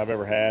difficult kicks I've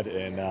ever had,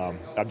 and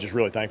I'm just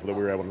really thankful that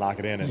we were able to knock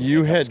it in and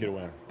you help us get a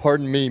win.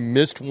 Pardon me,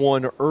 missed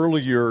one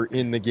earlier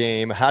in the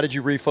game. How did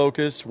you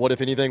refocus? What,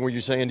 if anything, were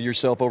you saying to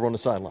yourself over on the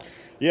sideline?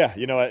 Yeah,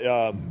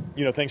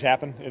 things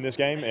happen in this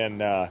game, and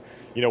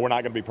we're not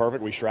going to be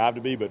perfect. We strive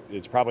to be, but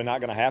it's probably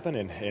not going to happen,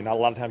 and a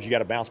lot of times you got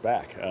to bounce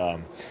back. I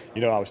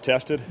was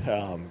tested.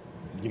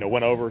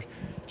 Went over,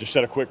 just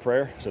said a quick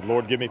prayer, said,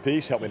 Lord, give me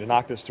peace, help me to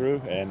knock this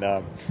through,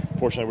 and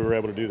fortunately we were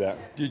able to do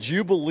that. Did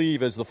you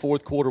believe as the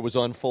fourth quarter was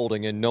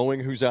unfolding and knowing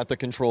who's at the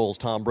controls,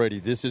 Tom Brady,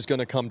 this is going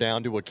to come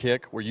down to a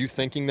kick? Were you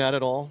thinking that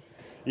at all?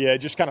 Yeah, it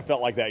just kind of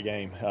felt like that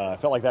game.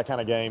 Felt like that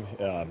kind of game.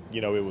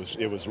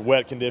 It was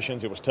wet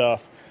conditions. It was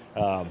tough.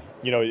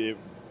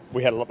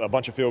 We had a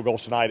bunch of field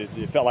goals tonight.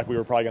 It felt like we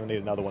were probably going to need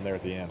another one there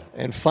at the end.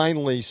 And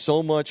finally,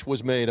 so much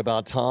was made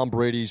about Tom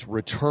Brady's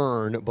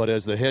return, but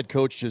as the head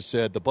coach just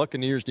said, the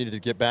Buccaneers needed to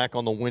get back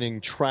on the winning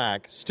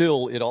track.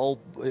 Still, it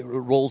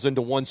rolls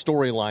into one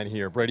storyline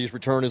here. Brady's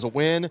return is a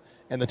win,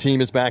 and the team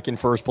is back in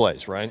first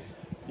place, right?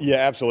 Yeah,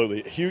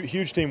 absolutely.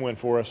 Huge team win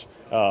for us.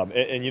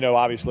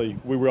 Obviously,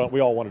 we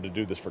all wanted to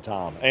do this for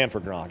Tom and for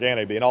Gronk and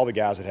AB and all the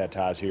guys that had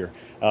ties here.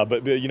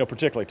 But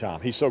particularly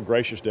Tom. He's so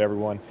gracious to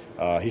everyone.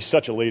 He's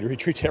such a leader. He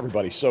treats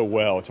everybody so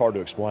well. It's hard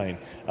to explain.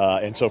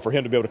 And so for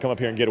him to be able to come up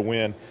here and get a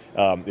win,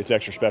 it's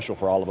extra special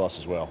for all of us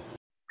as well.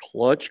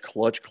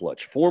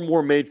 Clutch. 4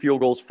 more made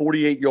field goals,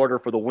 48-yarder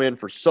for the win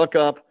for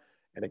Succop.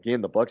 And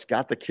again, the Bucs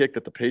got the kick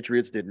that the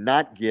Patriots did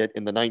not get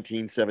in the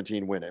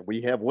 1917 win. And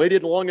we have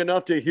waited long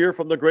enough to hear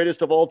from the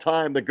greatest of all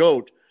time, the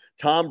GOAT,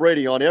 Tom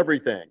Brady, on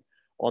everything,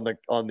 on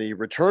the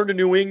return to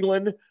New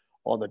England,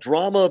 on the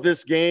drama of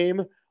this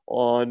game,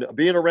 on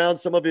being around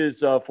some of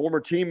his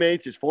former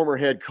teammates, his former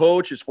head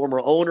coach, his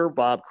former owner,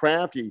 Bob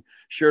Kraft. He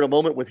shared a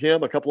moment with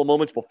him a couple of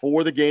moments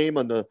before the game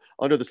under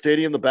the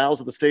stadium, the bowels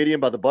of the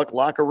stadium by the Buc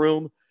locker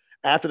room.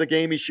 After the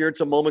game, he shared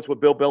some moments with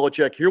Bill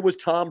Belichick. Here was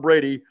Tom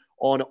Brady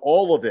on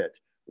all of it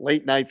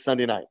late night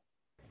Sunday night.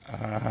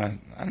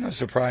 I'm not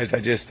surprised.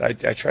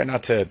 I try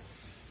not to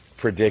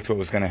predict what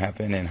was going to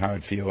happen and how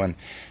I'd feel, and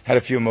had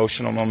a few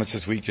emotional moments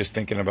this week just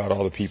thinking about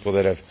all the people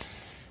that have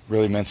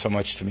really meant so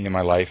much to me in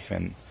my life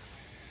and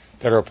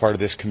that are a part of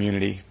this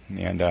community,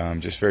 and I'm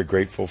just very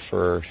grateful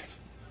for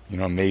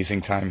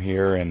amazing time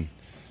here, and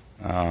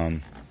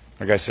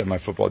like I said, my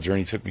football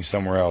journey took me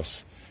somewhere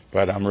else,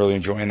 but I'm really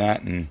enjoying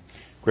that, and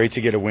great to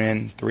get a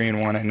win,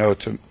 3-1. I know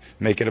to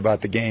make it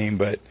about the game,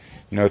 but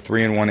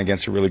 3-1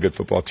 against a really good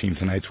football team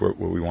tonight's what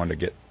we wanted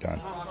to get done.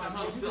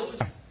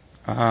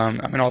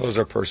 All those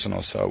are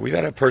personal. So we've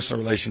had a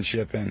personal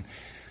relationship, and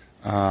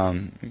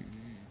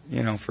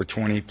for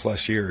 20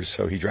 plus years.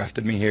 So he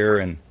drafted me here,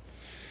 and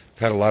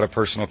I've had a lot of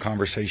personal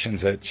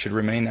conversations that should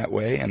remain that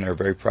way, and they're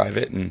very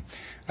private. And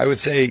I would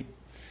say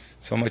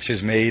so much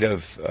is made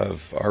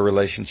of our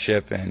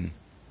relationship, and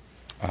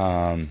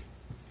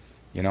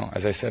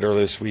as I said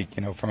earlier this week,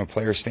 from a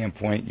player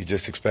standpoint, you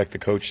just expect the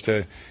coach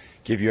to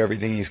give you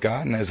everything he's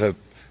got. And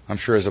I'm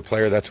sure as a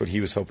player, that's what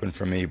he was hoping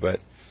for me. But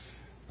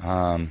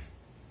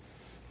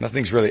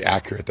nothing's really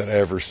accurate that I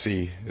ever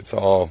see. It's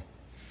all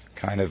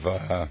kind of,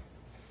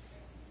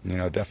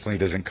 definitely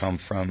doesn't come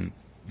from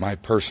my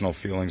personal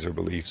feelings or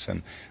beliefs.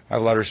 And I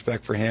have a lot of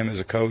respect for him as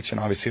a coach, and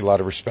obviously a lot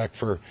of respect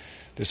for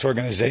this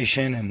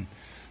organization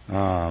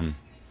and,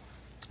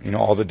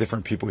 all the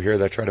different people here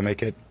that try to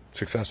make it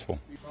successful.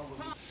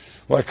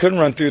 Well, I couldn't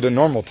run through the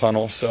normal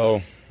tunnel,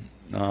 so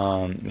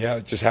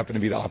it just happened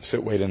to be the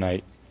opposite way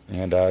tonight.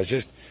 And it's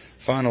just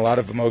fun, a lot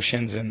of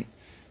emotions, and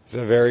it's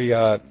a very,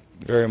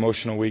 very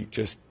emotional week.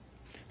 Just,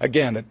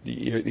 again,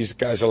 these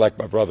guys are like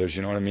my brothers,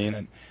 you know what I mean?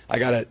 And I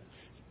got to,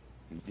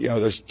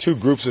 there's two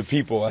groups of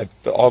people,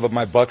 all of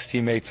my Bucs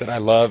teammates that I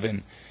love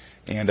and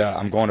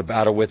I'm going to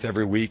battle with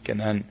every week. And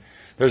then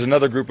there's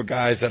another group of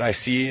guys that I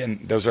see,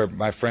 and those are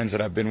my friends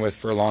that I've been with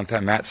for a long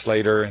time, Matt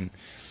Slater and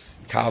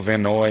Kyle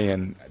Van Noy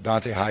and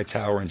Dante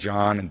Hightower and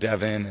John and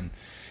Devin and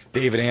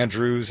David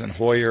Andrews and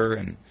Hoyer,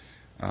 and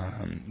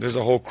there's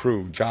a whole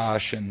crew,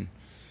 Josh, and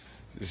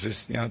it's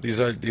just, these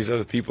are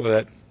the people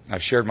that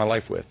I've shared my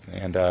life with,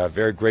 and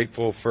very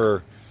grateful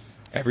for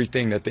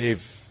everything that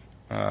they've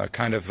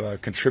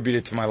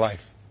contributed to my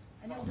life.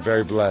 I'm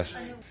very blessed.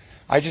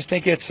 I just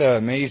think it's an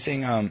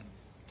amazing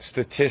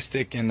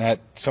statistic in that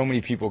so many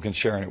people can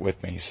share in it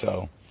with me.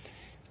 So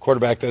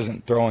quarterback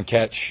doesn't throw and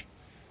catch.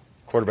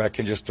 Quarterback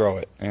can just throw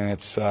it. And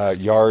it's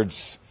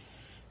yards,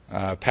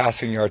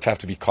 passing yards have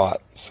to be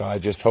caught. So I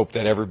just hope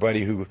that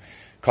everybody who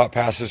caught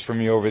passes from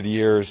me over the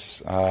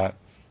years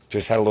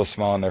just had a little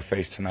smile on their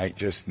face tonight,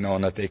 just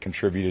knowing that they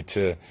contributed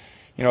to,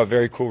 a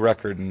very cool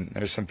record. And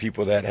there's some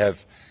people that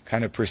have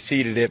kind of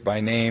preceded it by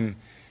name.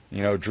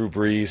 Drew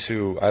Brees,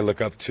 who I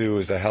look up to,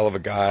 is a hell of a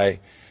guy.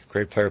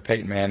 Great player,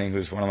 Peyton Manning,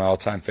 who's one of my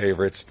all-time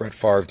favorites. Brett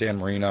Favre, Dan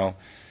Marino.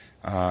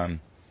 But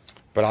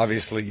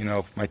obviously,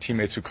 my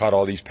teammates who caught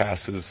all these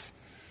passes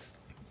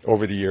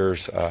over the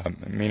years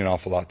mean an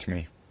awful lot to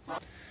me.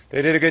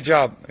 They did a good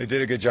job. They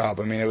did a good job.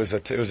 I mean, it was a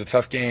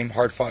tough game,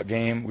 hard-fought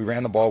game. We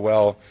ran the ball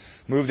well,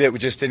 moved it. We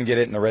just didn't get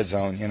it in the red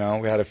zone.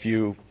 We had a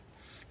few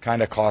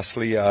kind of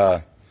costly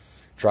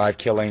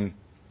drive-killing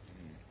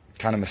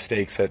kind of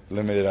mistakes that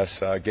limited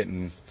us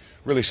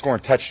really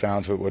scoring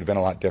touchdowns. It would have been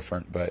a lot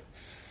different. But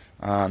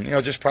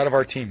just proud of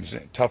our teams.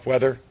 Tough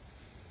weather.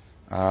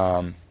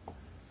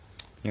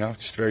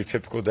 Just a very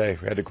typical day.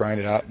 We had to grind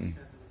it out, and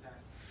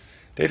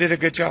they did a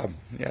good job.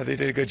 Yeah, they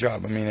did a good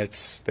job. I mean,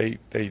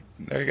 they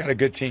got a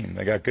good team.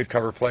 They got good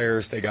cover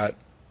players. They got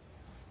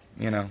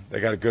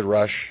a good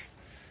rush.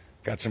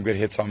 Got some good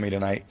hits on me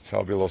tonight, so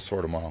I'll be a little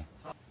sore tomorrow.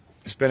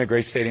 It's been a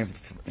great stadium,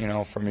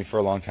 for me for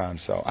a long time.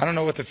 So I don't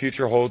know what the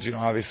future holds.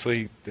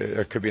 Obviously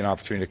there could be an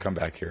opportunity to come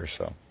back here.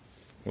 So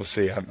we'll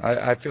see.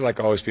 I feel like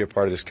I'll always be a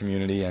part of this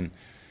community, and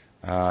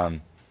I'll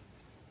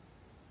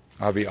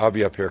be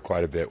up here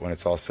quite a bit when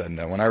it's all said and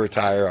done. When I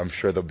retire, I'm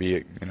sure there'll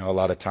be a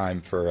lot of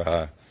time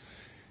for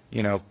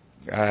I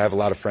have a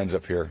lot of friends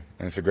up here,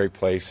 and it's a great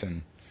place.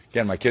 And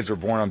again, my kids were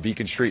born on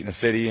Beacon Street in the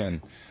city,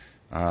 and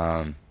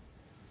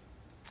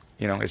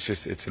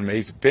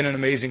it's been an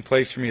amazing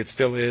place for me. It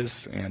still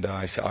is, and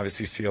I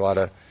obviously see a lot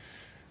of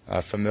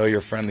familiar,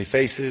 friendly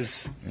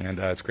faces, and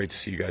it's great to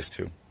see you guys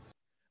too.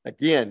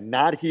 Again,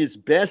 not his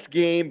best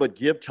game, but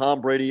give Tom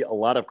Brady a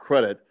lot of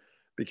credit,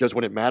 because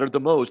when it mattered the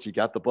most, he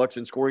got the Bucs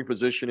in scoring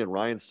position, and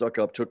Ryan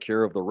Succop took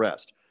care of the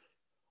rest.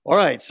 All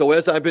right, so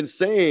as I've been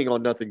saying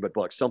on Nothing But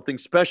Bucs, something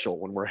special.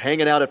 When we're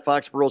hanging out at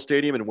Foxborough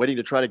Stadium and waiting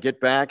to try to get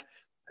back,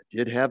 I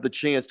did have the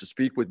chance to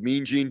speak with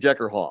Mean Gene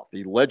Deckerhoff,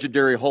 the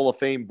legendary Hall of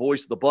Fame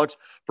voice of the Bucs,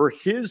 for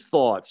his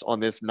thoughts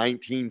on this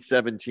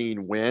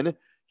 1917 win.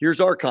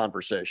 Here's our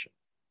conversation.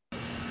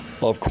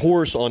 Of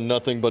course, on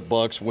Nothing But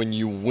Bucs, when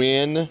you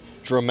win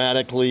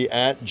dramatically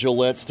at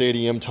Gillette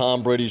Stadium,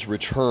 Tom Brady's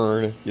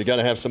return, you got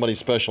to have somebody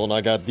special, and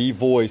I got the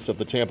voice of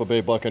the Tampa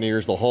Bay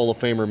Buccaneers, the Hall of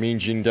Famer Mean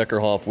Gene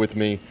Deckerhoff, with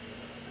me.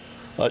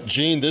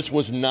 Gene, this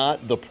was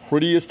not the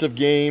prettiest of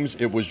games.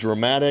 It was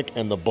dramatic,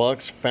 and the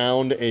Bucs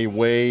found a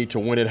way to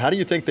win it. How do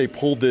you think they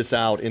pulled this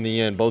out in the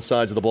end, both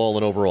sides of the ball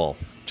and overall?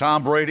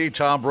 Tom Brady, and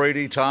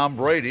Ryan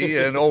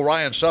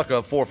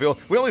Succop, four-field.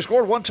 We only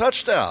scored one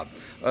touchdown,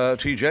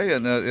 TJ,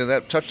 and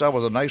that touchdown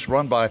was a nice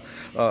run by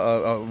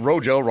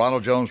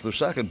Ronald Jones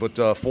II,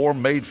 but four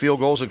made field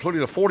goals,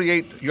 including a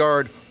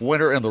 48-yard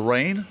winner in the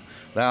rain.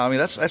 Now, I mean,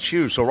 that's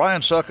huge. So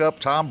Ryan Succop,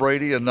 Tom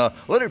Brady, and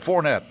Leonard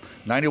Fournette,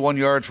 91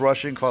 yards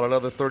rushing, caught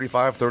another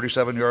 35,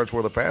 37 yards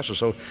worth of passes.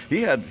 So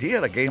he had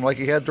a game like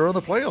he had during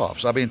the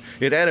playoffs. I mean,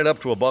 it added up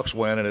to a Bucs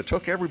win, and it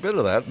took every bit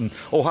of that. And,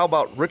 how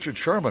about Richard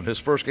Sherman, his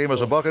first game as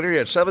a Buccaneer? He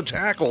had 7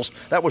 tackles.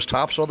 That was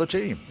tops on the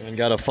team. And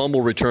got a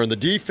fumble return. The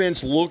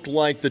defense looked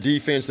like the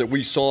defense that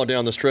we saw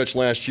down the stretch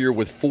last year,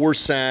 with 4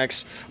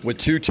 sacks, with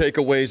 2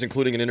 takeaways,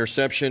 including an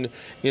interception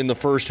in the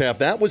first half.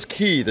 That was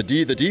key. The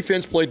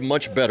defense played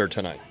much better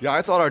tonight. Yeah,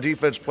 I thought our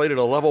defense played at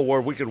a level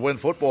where we could win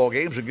football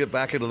games and get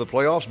back into the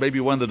playoffs, maybe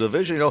win the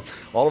division.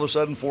 All of a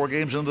sudden, 4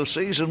 games into the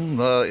season,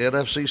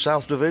 NFC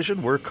South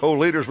Division, we're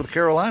co-leaders with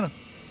Carolina.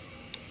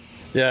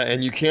 Yeah,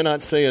 and you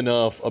cannot say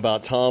enough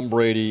about Tom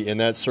Brady in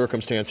that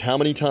circumstance. How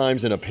many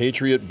times in a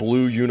Patriot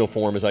blue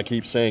uniform, as I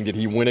keep saying, did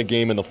he win a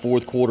game in the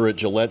fourth quarter at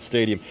Gillette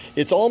Stadium?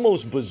 It's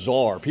almost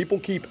bizarre. People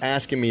keep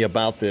asking me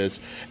about this,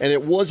 and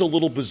it was a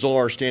little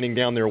bizarre standing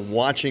down there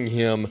watching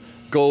him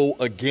go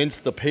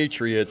against the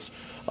Patriots.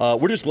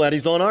 We're just glad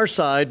he's on our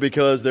side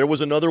because there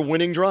was another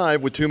winning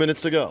drive with 2 minutes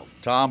to go.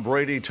 Tom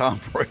Brady.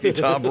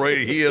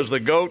 He is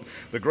the GOAT,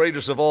 the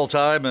greatest of all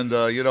time. And,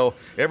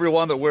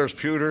 everyone that wears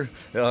pewter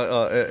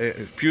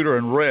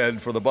and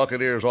red for the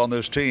Buccaneers on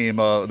this team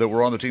that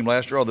were on the team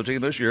last year, on the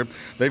team this year,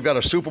 they've got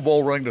a Super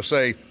Bowl ring to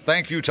say,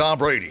 thank you, Tom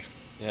Brady.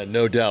 Yeah,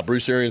 no doubt.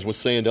 Bruce Arians was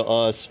saying to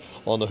us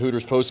on the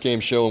Hooters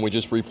postgame show, and we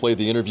just replayed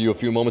the interview a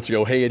few moments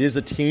ago, hey, it is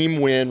a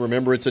team win.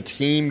 Remember, it's a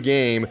team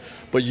game.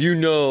 But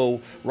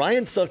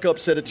Ryan Succop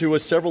said it to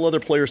us. Several other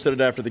players said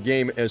it after the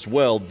game as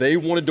well. They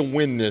wanted to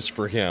win this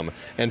for him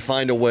and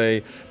find a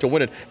way to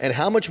win it. And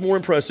how much more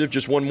impressive,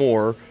 just one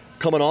more,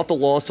 coming off the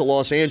loss to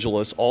Los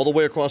Angeles, all the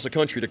way across the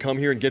country to come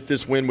here and get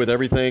this win with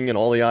everything and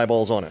all the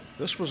eyeballs on it.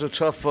 This was a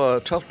tough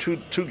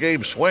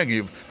two-game swing.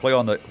 You play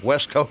on the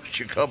West Coast,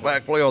 you come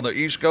back, play on the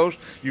East Coast,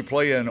 you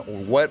play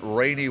in wet,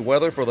 rainy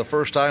weather for the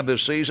first time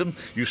this season.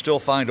 You still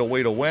find a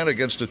way to win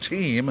against a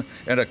team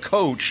and a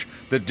coach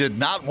that did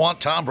not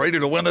want Tom Brady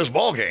to win this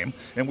ball game,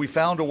 and we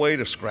found a way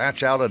to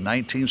scratch out a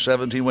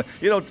 19-17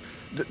 win.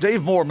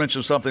 Dave Moore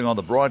mentioned something on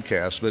the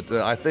broadcast that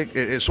I think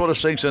it sort of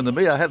sinks into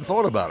me. I hadn't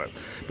thought about it.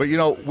 But,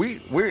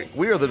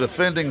 we are the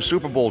defending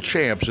Super Bowl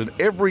champs, and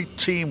every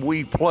team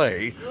we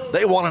play,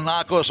 they want to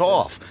knock us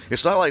off.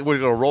 It's not like we're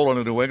going to roll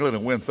into New England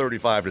and win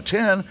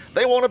 35-10.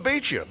 They want to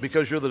beat you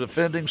because you're the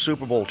defending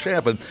Super Bowl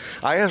champ. And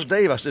I asked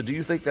Dave, I said, do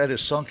you think that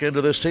has sunk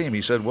into this team?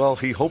 He said, well,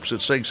 he hopes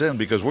it sinks in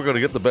because we're going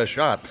to get the best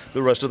shot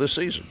the rest of this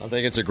season. I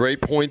think it's a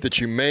great point that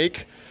you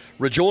make.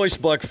 Rejoice,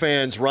 Buck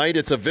fans, right?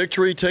 It's a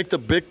victory. Take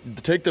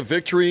the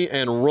victory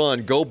and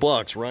run. Go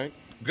Bucks, right?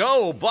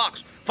 Go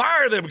Bucks.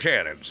 Fire them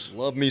cannons.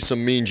 Love me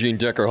some mean Gene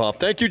Deckerhoff.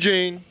 Thank you,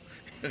 Gene.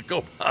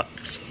 Go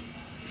Bucks.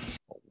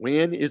 A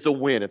win is a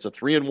win. It's a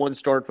 3-1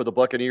 start for the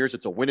Buccaneers.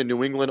 It's a win in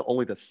New England.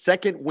 Only the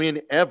second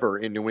win ever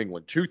in New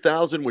England.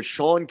 2000 with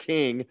Sean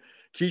King,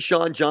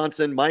 Keyshawn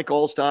Johnson, Mike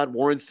Allstott,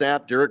 Warren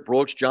Sapp, Derek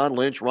Brooks, John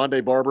Lynch,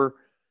 Rondé Barber,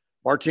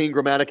 Martin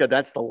Gramatica.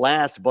 That's the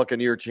last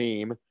Buccaneer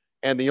team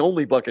and the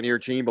only Buccaneer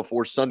team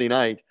before Sunday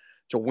night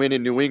to win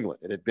in New England.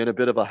 It had been a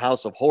bit of a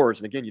house of horrors.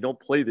 And again, you don't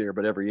play there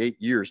but every 8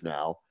 years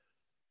now.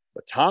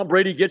 But Tom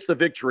Brady gets the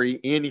victory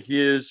in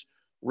his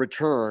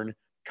return.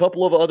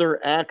 Couple of other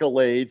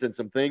accolades and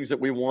some things that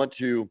we want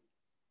to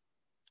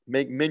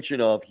make mention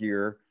of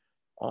here.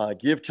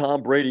 Give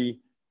Tom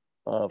Brady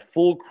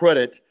full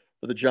credit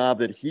for the job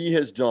that he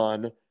has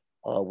done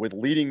with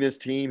leading this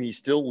team. He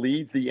still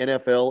leads the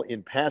NFL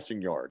in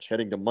passing yards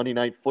heading to Monday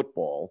Night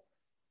Football.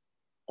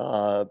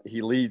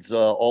 He leads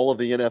all of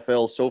the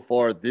NFL so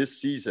far this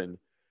season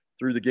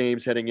through the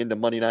games heading into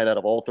Monday night out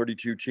of all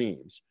 32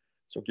 teams.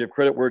 So give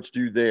credit where it's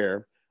due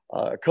there.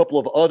 A couple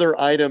of other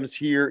items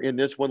here in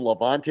this one.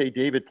 Lavonte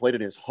David played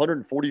in his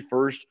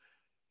 141st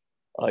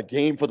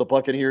game for the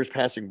Buccaneers,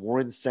 passing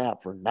Warren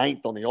Sapp for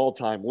 9th on the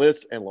all-time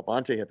list. And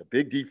Lavonte had the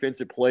big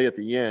defensive play at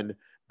the end,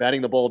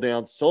 batting the ball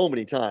down so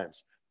many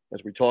times.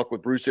 As we talk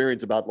with Bruce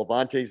Arians about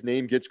Lavonte's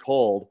name gets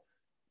called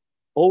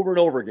over and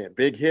over again.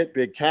 Big hit,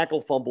 big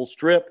tackle, fumble,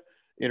 strip,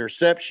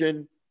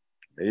 interception.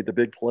 Made the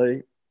big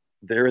play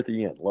there at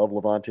the end. Love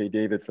Lavonte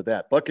David for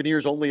that.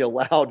 Buccaneers only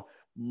allowed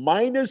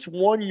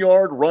 -1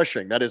 yard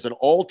rushing. That is an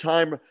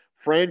all-time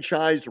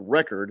franchise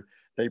record.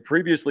 They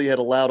previously had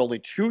allowed only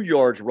 2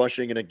 yards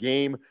rushing in a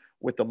game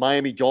with the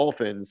Miami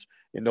Dolphins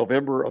in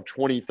November of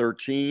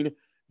 2013.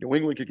 New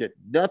England could get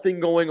nothing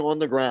going on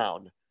the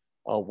ground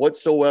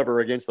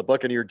whatsoever against the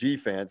Buccaneer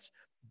defense.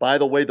 By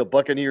the way, the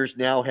Buccaneers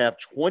now have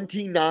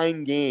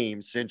 29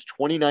 games since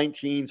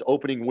 2019's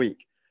opening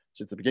week.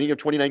 Since the beginning of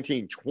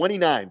 2019,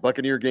 29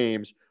 Buccaneer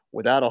games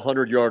without a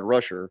 100-yard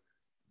rusher.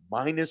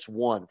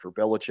 -1 for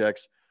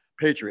Belichick's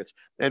Patriots.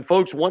 And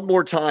folks, one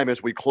more time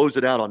as we close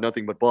it out on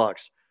Nothing But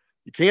Bucks.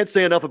 You can't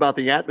say enough about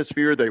the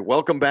atmosphere. They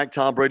welcome back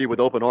Tom Brady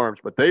with open arms,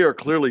 but they are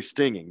clearly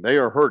stinging. They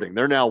are hurting.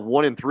 They're now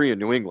 1-3 in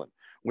New England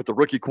with the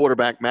rookie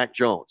quarterback Mac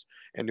Jones.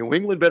 And New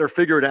England better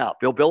figure it out.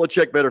 Bill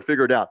Belichick better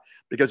figure it out.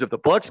 Because if the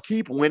Bucs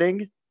keep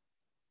winning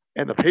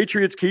and the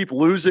Patriots keep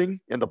losing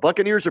and the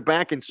Buccaneers are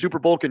back in Super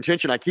Bowl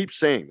contention, I keep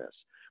saying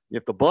this.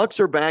 If the Bucs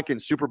are back in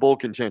Super Bowl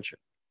contention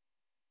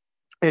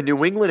and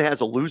New England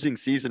has a losing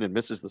season and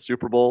misses the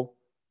Super Bowl,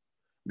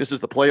 misses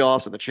the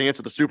playoffs and the chance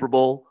of the Super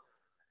Bowl,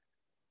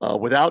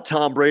 without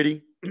Tom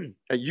Brady,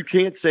 you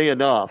can't say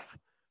enough.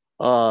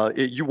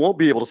 You won't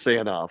be able to say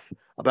enough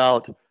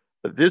about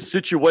this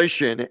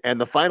situation and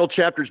the final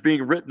chapters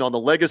being written on the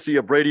legacy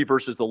of Brady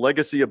versus the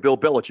legacy of Bill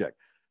Belichick.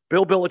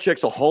 Bill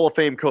Belichick's a Hall of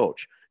Fame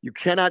coach. You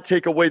cannot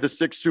take away the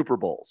 6 Super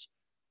Bowls.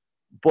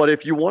 But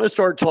if you want to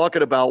start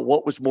talking about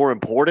what was more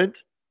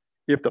important,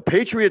 if the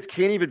Patriots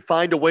can't even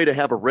find a way to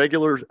have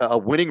a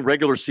winning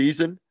regular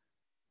season,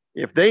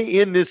 if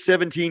they end this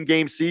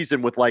 17-game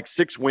season with like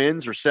 6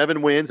 wins or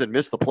 7 wins and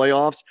miss the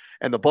playoffs,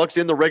 and the Bucs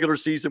end the regular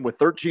season with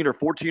 13 or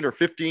 14 or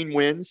 15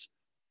 wins,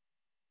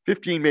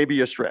 15 may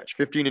be a stretch.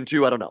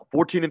 15-2, I don't know.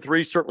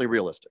 14-3, certainly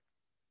realistic.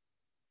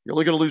 You're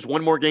only going to lose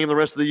one more game the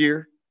rest of the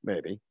year?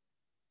 Maybe.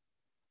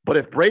 But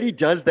if Brady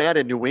does that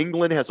and New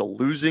England has a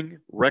losing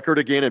record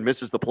again and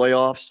misses the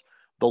playoffs,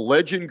 the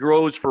legend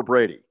grows for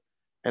Brady,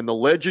 and the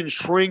legend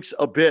shrinks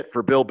a bit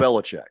for Bill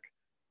Belichick.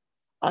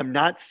 I'm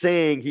not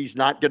saying he's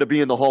not going to be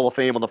in the Hall of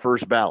Fame on the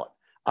first ballot.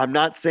 I'm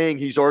not saying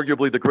he's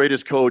arguably the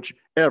greatest coach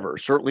ever.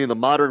 Certainly in the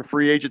modern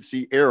free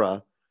agency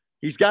era,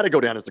 he's got to go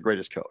down as the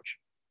greatest coach.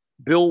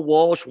 Bill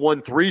Walsh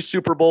won 3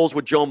 Super Bowls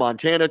with Joe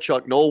Montana.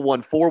 Chuck Noll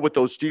won 4 with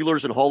those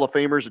Steelers and Hall of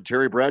Famers and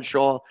Terry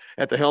Bradshaw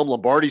at the helm.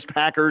 Lombardi's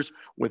Packers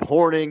with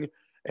Horning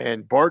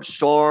and Bart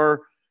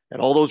Starr and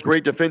all those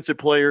great defensive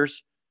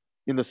players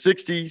in the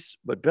 60s.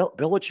 But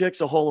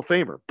Belichick's a Hall of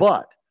Famer.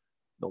 But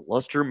the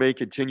luster may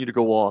continue to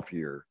go off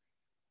here.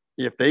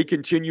 If they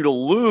continue to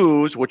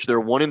lose, which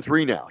they're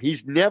 1-3 now.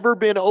 He's never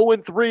been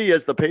 0-3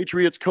 as the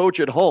Patriots coach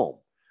at home.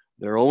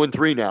 They're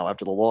 0-3 now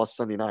after the loss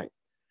Sunday night.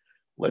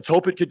 Let's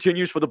hope it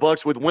continues for the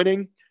Bucs with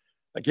winning.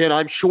 Again,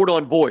 I'm short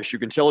on voice. You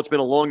can tell it's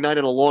been a long night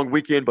and a long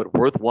weekend, but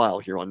worthwhile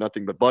here on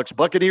Nothing But Bucs.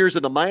 Buccaneers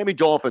and the Miami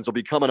Dolphins will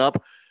be coming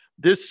up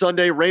this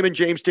Sunday. Raymond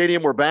James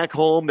Stadium. We're back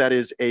home. That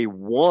is a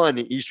 1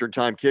 Eastern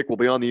time kick. We'll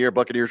be on the air,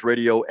 Buccaneers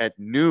Radio, at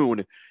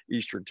noon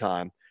Eastern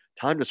time.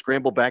 Time to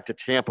scramble back to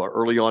Tampa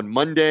early on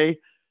Monday.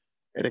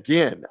 And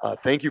again,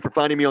 thank you for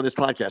finding me on this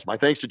podcast. My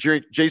thanks to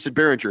Jason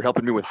Behringer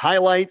helping me with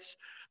highlights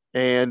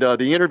and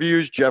the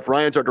interviews. Jeff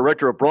Ryan's our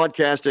director of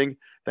broadcasting.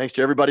 Thanks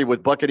to everybody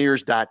with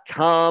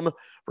Buccaneers.com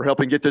for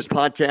helping get this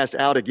podcast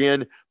out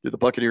again through the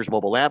Buccaneers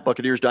mobile app.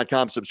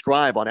 Buccaneers.com.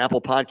 Subscribe on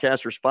Apple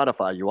Podcasts or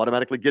Spotify. You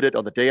automatically get it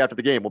on the day after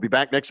the game. We'll be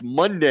back next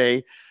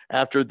Monday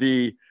after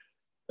the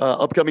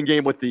upcoming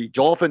game with the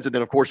Dolphins. And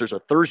then, of course, there's a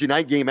Thursday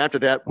night game after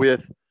that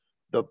with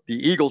the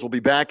Eagles. Will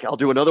be back. I'll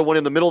do another one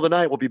in the middle of the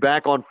night. We'll be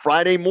back on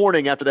Friday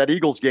morning after that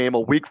Eagles game, a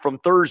week from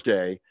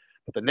Thursday.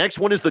 But the next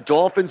one is the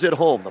Dolphins at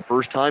home. The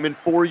first time in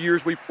 4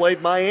 years we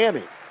played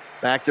Miami.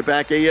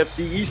 Back-to-back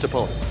AFC East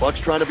opponents.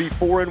 Bucs trying to be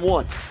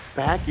 4-1.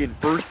 Back in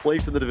first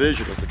place in the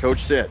division, as the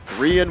coach said.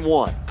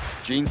 3-1.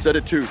 Gene said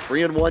it too.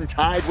 3-1,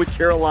 tied with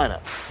Carolina,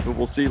 who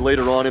we'll see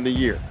later on in the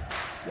year.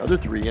 The other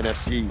 3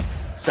 NFC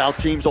South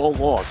teams all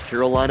lost.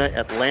 Carolina,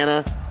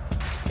 Atlanta,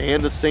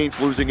 and the Saints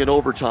losing in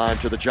overtime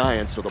to the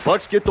Giants. So the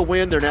Bucs get the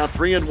win. They're now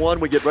 3-1.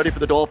 We get ready for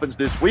the Dolphins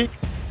this week.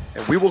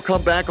 And we will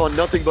come back on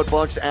Nothing But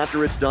Bucs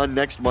after it's done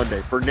next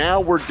Monday. For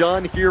now, we're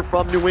done here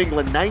from New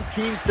England.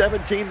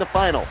 19-17 the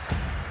final.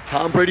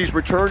 Tom Brady's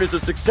return is a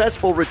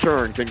successful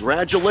return.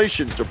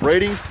 Congratulations to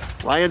Brady,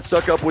 Ryan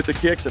Suckup with the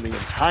kicks, and the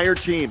entire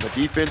team. The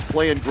defense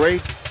playing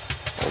great.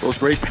 All those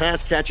great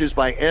pass catches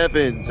by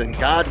Evans and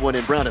Godwin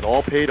and Brown, it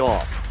all paid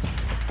off.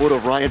 The foot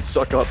of Ryan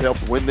Suckup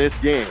helped win this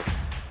game,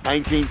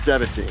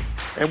 19-17.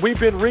 And we've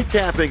been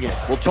recapping it.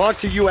 We'll talk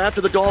to you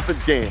after the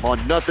Dolphins game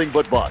on Nothing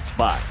But Bucs.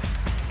 Bye.